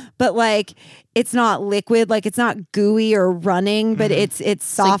malleable, but like it's not liquid, like it's not gooey or running, but it's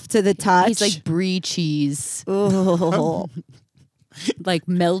soft to the touch. He's like brie cheese. Ooh. Like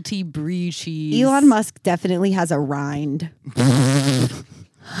melty brie cheese. Elon Musk definitely has a rind.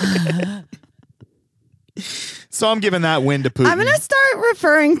 So I'm giving that win to Putin. I'm going to start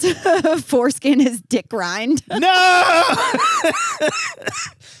referring to foreskin as dick rind. No!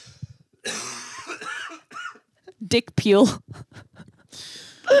 Dick peel.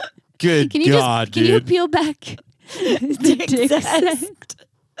 Good God, dude. Can you peel back? Dick zest.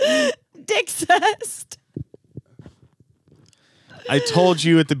 Dick zest. I told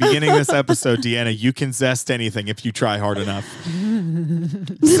you at the beginning of this episode, Deanna, you can zest anything if you try hard enough.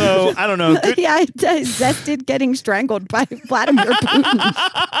 So, I don't know. Yeah, I zested getting strangled by Vladimir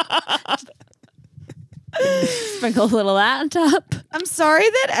Putin. Sprinkle a little of that on top. I'm sorry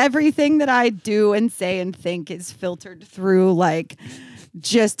that everything that I do and say and think is filtered through like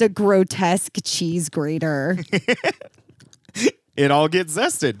just a grotesque cheese grater. It all gets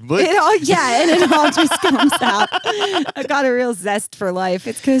zested. And it all just comes out. I got a real zest for life.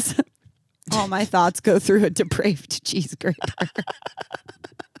 It's because all my thoughts go through a depraved cheese grater.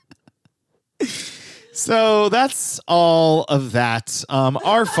 So that's all of that.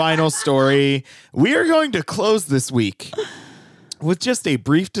 Our final story. We are going to close this week with just a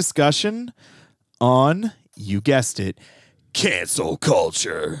brief discussion on, you guessed it, cancel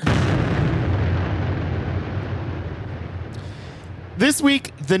culture. This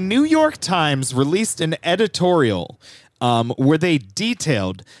week, the New York Times released an editorial where they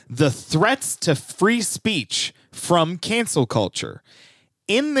detailed the threats to free speech from cancel culture.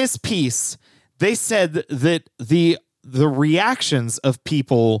 In this piece, they said that the reactions of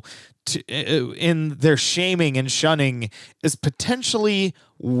people in their shaming and shunning is potentially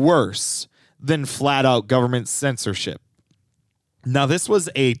worse than flat-out government censorship. Now, this was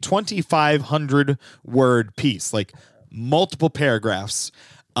a 2,500-word piece, like multiple paragraphs.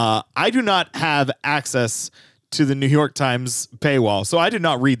 I do not have access to the New York Times paywall, so I did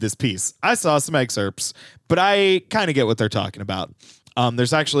not read this piece. I saw some excerpts, but I kind of get what they're talking about.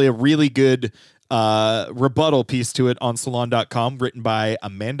 There's actually a really good rebuttal piece to it on salon.com written by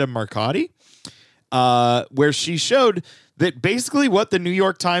Amanda Marcotti, where she showed that basically what the New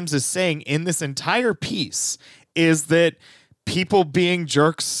York Times is saying in this entire piece is that people being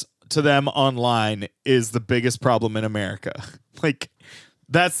jerks to them online is the biggest problem in America. Like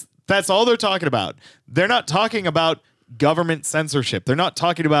that's all they're talking about. They're not talking about government censorship. They're not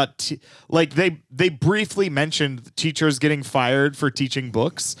talking about they briefly mentioned teachers getting fired for teaching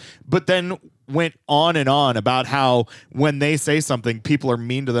books, but then went on and on about how when they say something, people are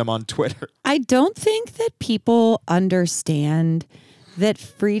mean to them on Twitter. I don't think that people understand that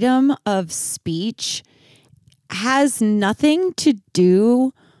freedom of speech has nothing to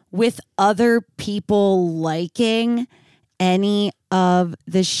do with other people liking any of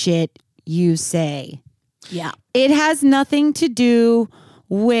the shit you say. Yeah. It has nothing to do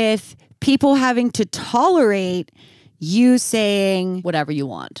with people having to tolerate you saying whatever you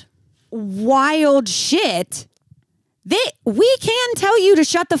want. Wild shit. We can tell you to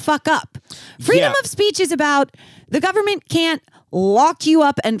shut the fuck up. Freedom Yeah. of speech is about the government can't lock you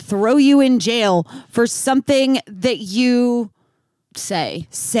up and throw you in jail for something that you Say.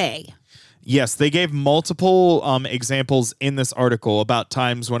 Yes, they gave multiple examples in this article about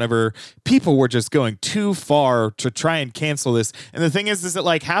times whenever people were just going too far to try and cancel this. And the thing is that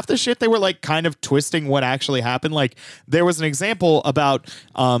like half the shit they were like kind of twisting what actually happened. Like there was an example about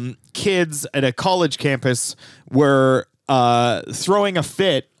kids at a college campus were throwing a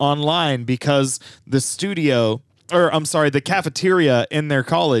fit online because the cafeteria in their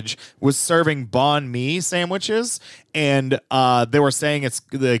college was serving banh mi sandwiches, and they were saying it's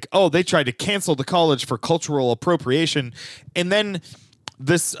like, oh, they tried to cancel the college for cultural appropriation, and then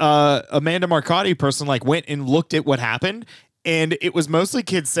this Amanda Marcotti person like went and looked at what happened. And it was mostly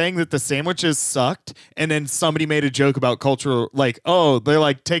kids saying that the sandwiches sucked. And then somebody made a joke about culture, like, oh, they're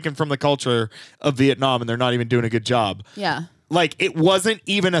like taken from the culture of Vietnam and they're not even doing a good job. Yeah. Like it wasn't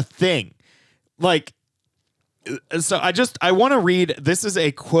even a thing. Like, so I want to read, this is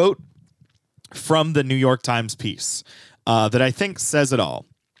a quote from the New York Times piece that I think says it all.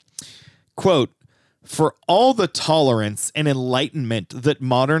 Quote, "For all the tolerance and enlightenment that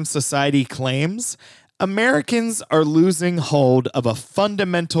modern society claims, Americans are losing hold of a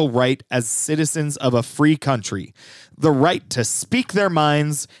fundamental right as citizens of a free country, the right to speak their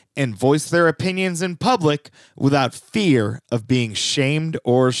minds and voice their opinions in public without fear of being shamed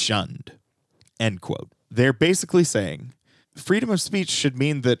or shunned." End quote. They're basically saying freedom of speech should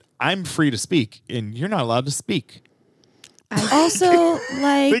mean that I'm free to speak and you're not allowed to speak. I also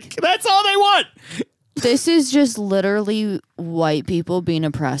like That's all they want. This is just literally white people being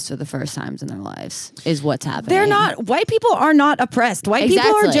oppressed for the first times in their lives is what's happening. they're not white people are not oppressed. White people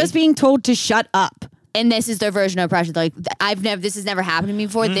are Exactly. just being told to shut up. And this is their version of oppression. Like this has never happened to me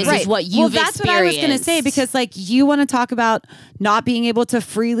before. This is what you've Well, that's what I was going to say, because like you want to talk about not being able to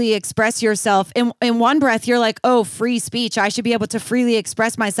freely express yourself. In one breath, you're like, oh, free speech. I should be able to freely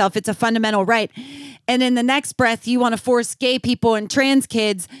express myself. It's a fundamental right. And in the next breath, you want to force gay people and trans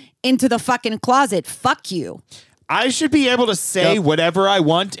kids into the fucking closet. Fuck you. I should be able to say whatever I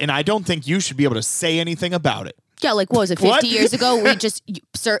want, and I don't think you should be able to say anything about it. Yeah, like what was it, 50 What? years ago? We just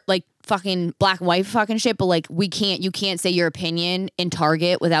like fucking black and white fucking shit, but like you can't say your opinion in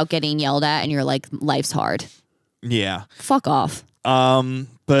Target without getting yelled at, and you're like, life's hard. Yeah. Fuck off.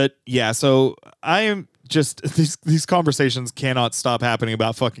 But yeah, so I am just these conversations cannot stop happening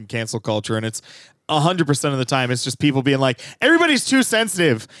about fucking cancel culture, and it's 100% of the time it's just people being like, everybody's too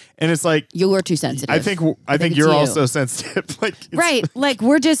sensitive, and it's like You were too sensitive. I think it's you're you. also sensitive. Like it's- Right. Like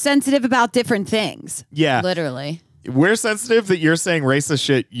we're just sensitive about different things. Yeah, Literally. we're sensitive that you're saying racist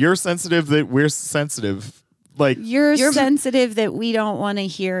shit. You're sensitive that we're sensitive. Like You're sensitive that we don't want to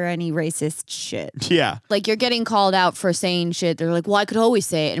hear any racist shit. yeah, Like you're getting called out for saying shit. They're like, well, I could always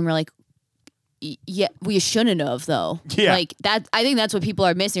say it. And we're like, yeah, we shouldn't have though. Yeah. Like that, I think that's what people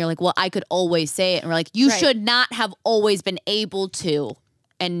are missing. You're like, well, I could always say it. And we're like, you Right. should not have always been able to.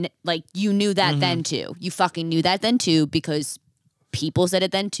 And like, you knew that then too. You fucking knew that then too, because people said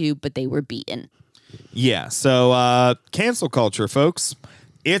it then too, but they were beaten. yeah. So cancel culture, folks.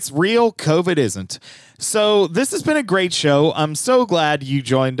 It's real. COVID isn't. So this has been a great show. I'm so glad you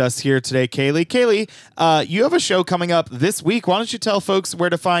joined us here today, Kayleigh. Kayleigh, you have a show coming up this week. Why don't you tell folks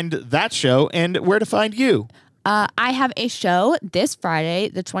where to find that show and where to find you? I have a show this Friday,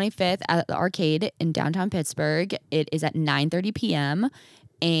 the 25th, at the Arcade in downtown Pittsburgh. It is at 9:30 p.m.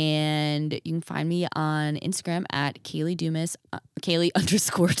 And you can find me on Instagram at Kayleigh Dumas,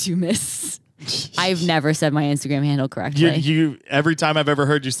 Kayleigh_Dumas. I've never said my Instagram handle correctly. You every time I've ever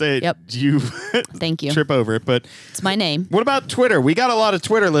heard you say it, Yep. you Thank you. trip over it. But It's my name. what about Twitter? We got a lot of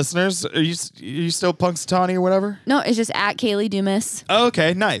Twitter listeners. Are you still Punxsutawney or whatever? No, it's just at Kayleigh Dumas. Oh,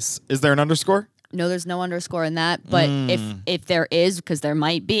 okay, nice. Is there an underscore? No, there's no underscore in that. But if there is, because there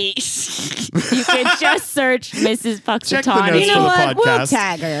might be, you can just search Mrs. Check the Punxsutawney. notes You for know the what? We'll podcast.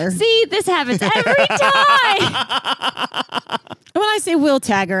 tag her. See, this happens every time. When I say Will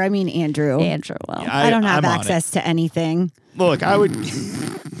Tagger, I mean Andrew. Andrew, well. I don't have I'm on access to anything. Look, I would.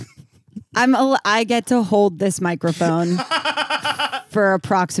 I get to hold this microphone for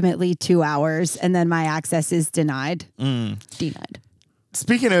approximately 2 hours, and then my access is denied. Denied.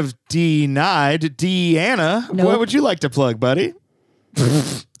 Speaking of denied, Deanna, Nope. what would you like to plug, buddy?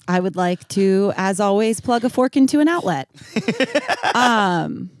 I would like to, as always, plug a fork into an outlet.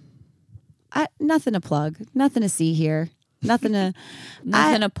 Nothing to plug, nothing to see here, nothing to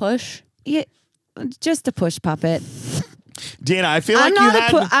Nothing to push. yeah, just a push puppet. Deanna, I feel like you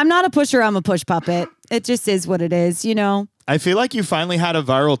had. I'm not a pusher. I'm a push puppet. It just is what it is, you know. I feel like you finally had a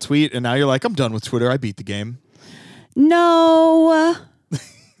viral tweet, and now you're like, I'm done with Twitter. I beat the game. No.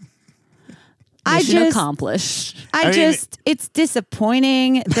 Mission accomplished. It's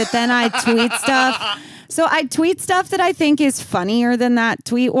disappointing that then I tweet stuff. So I tweet stuff that I think is funnier than that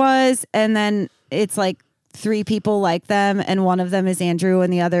tweet was. And then it's like 3 people like them. And one of them is Andrew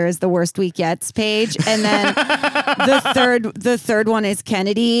and the other is the Worst Week Yet's page. And then the third one is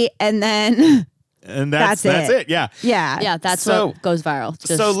Kennedy. And then... And that's it. Yeah. Yeah. That's what goes viral.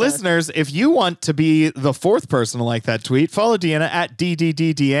 Listeners, if you want to be the 4th person to like that tweet, follow Deanna at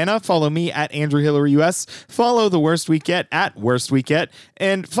DDDDeanna. Follow me at Andrew Hillary US. Follow the Worst Week Yet at Worst Week Yet.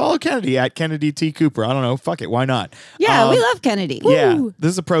 And follow Kennedy at Kennedy T. Cooper. I don't know. Fuck it. Why not? Yeah, we love Kennedy. Yeah. Woo.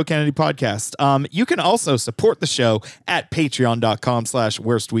 This is a pro Kennedy podcast. You can also support the show at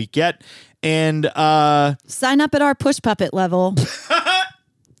patreon.com/worstweekyet. And sign up at our push puppet level.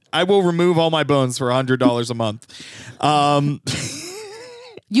 I will remove all my bones for $100 a month.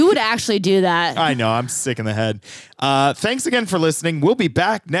 You would actually do that. I know. I'm sick in the head. Thanks again for listening. We'll be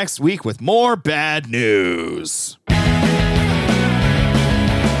back next week with more bad news.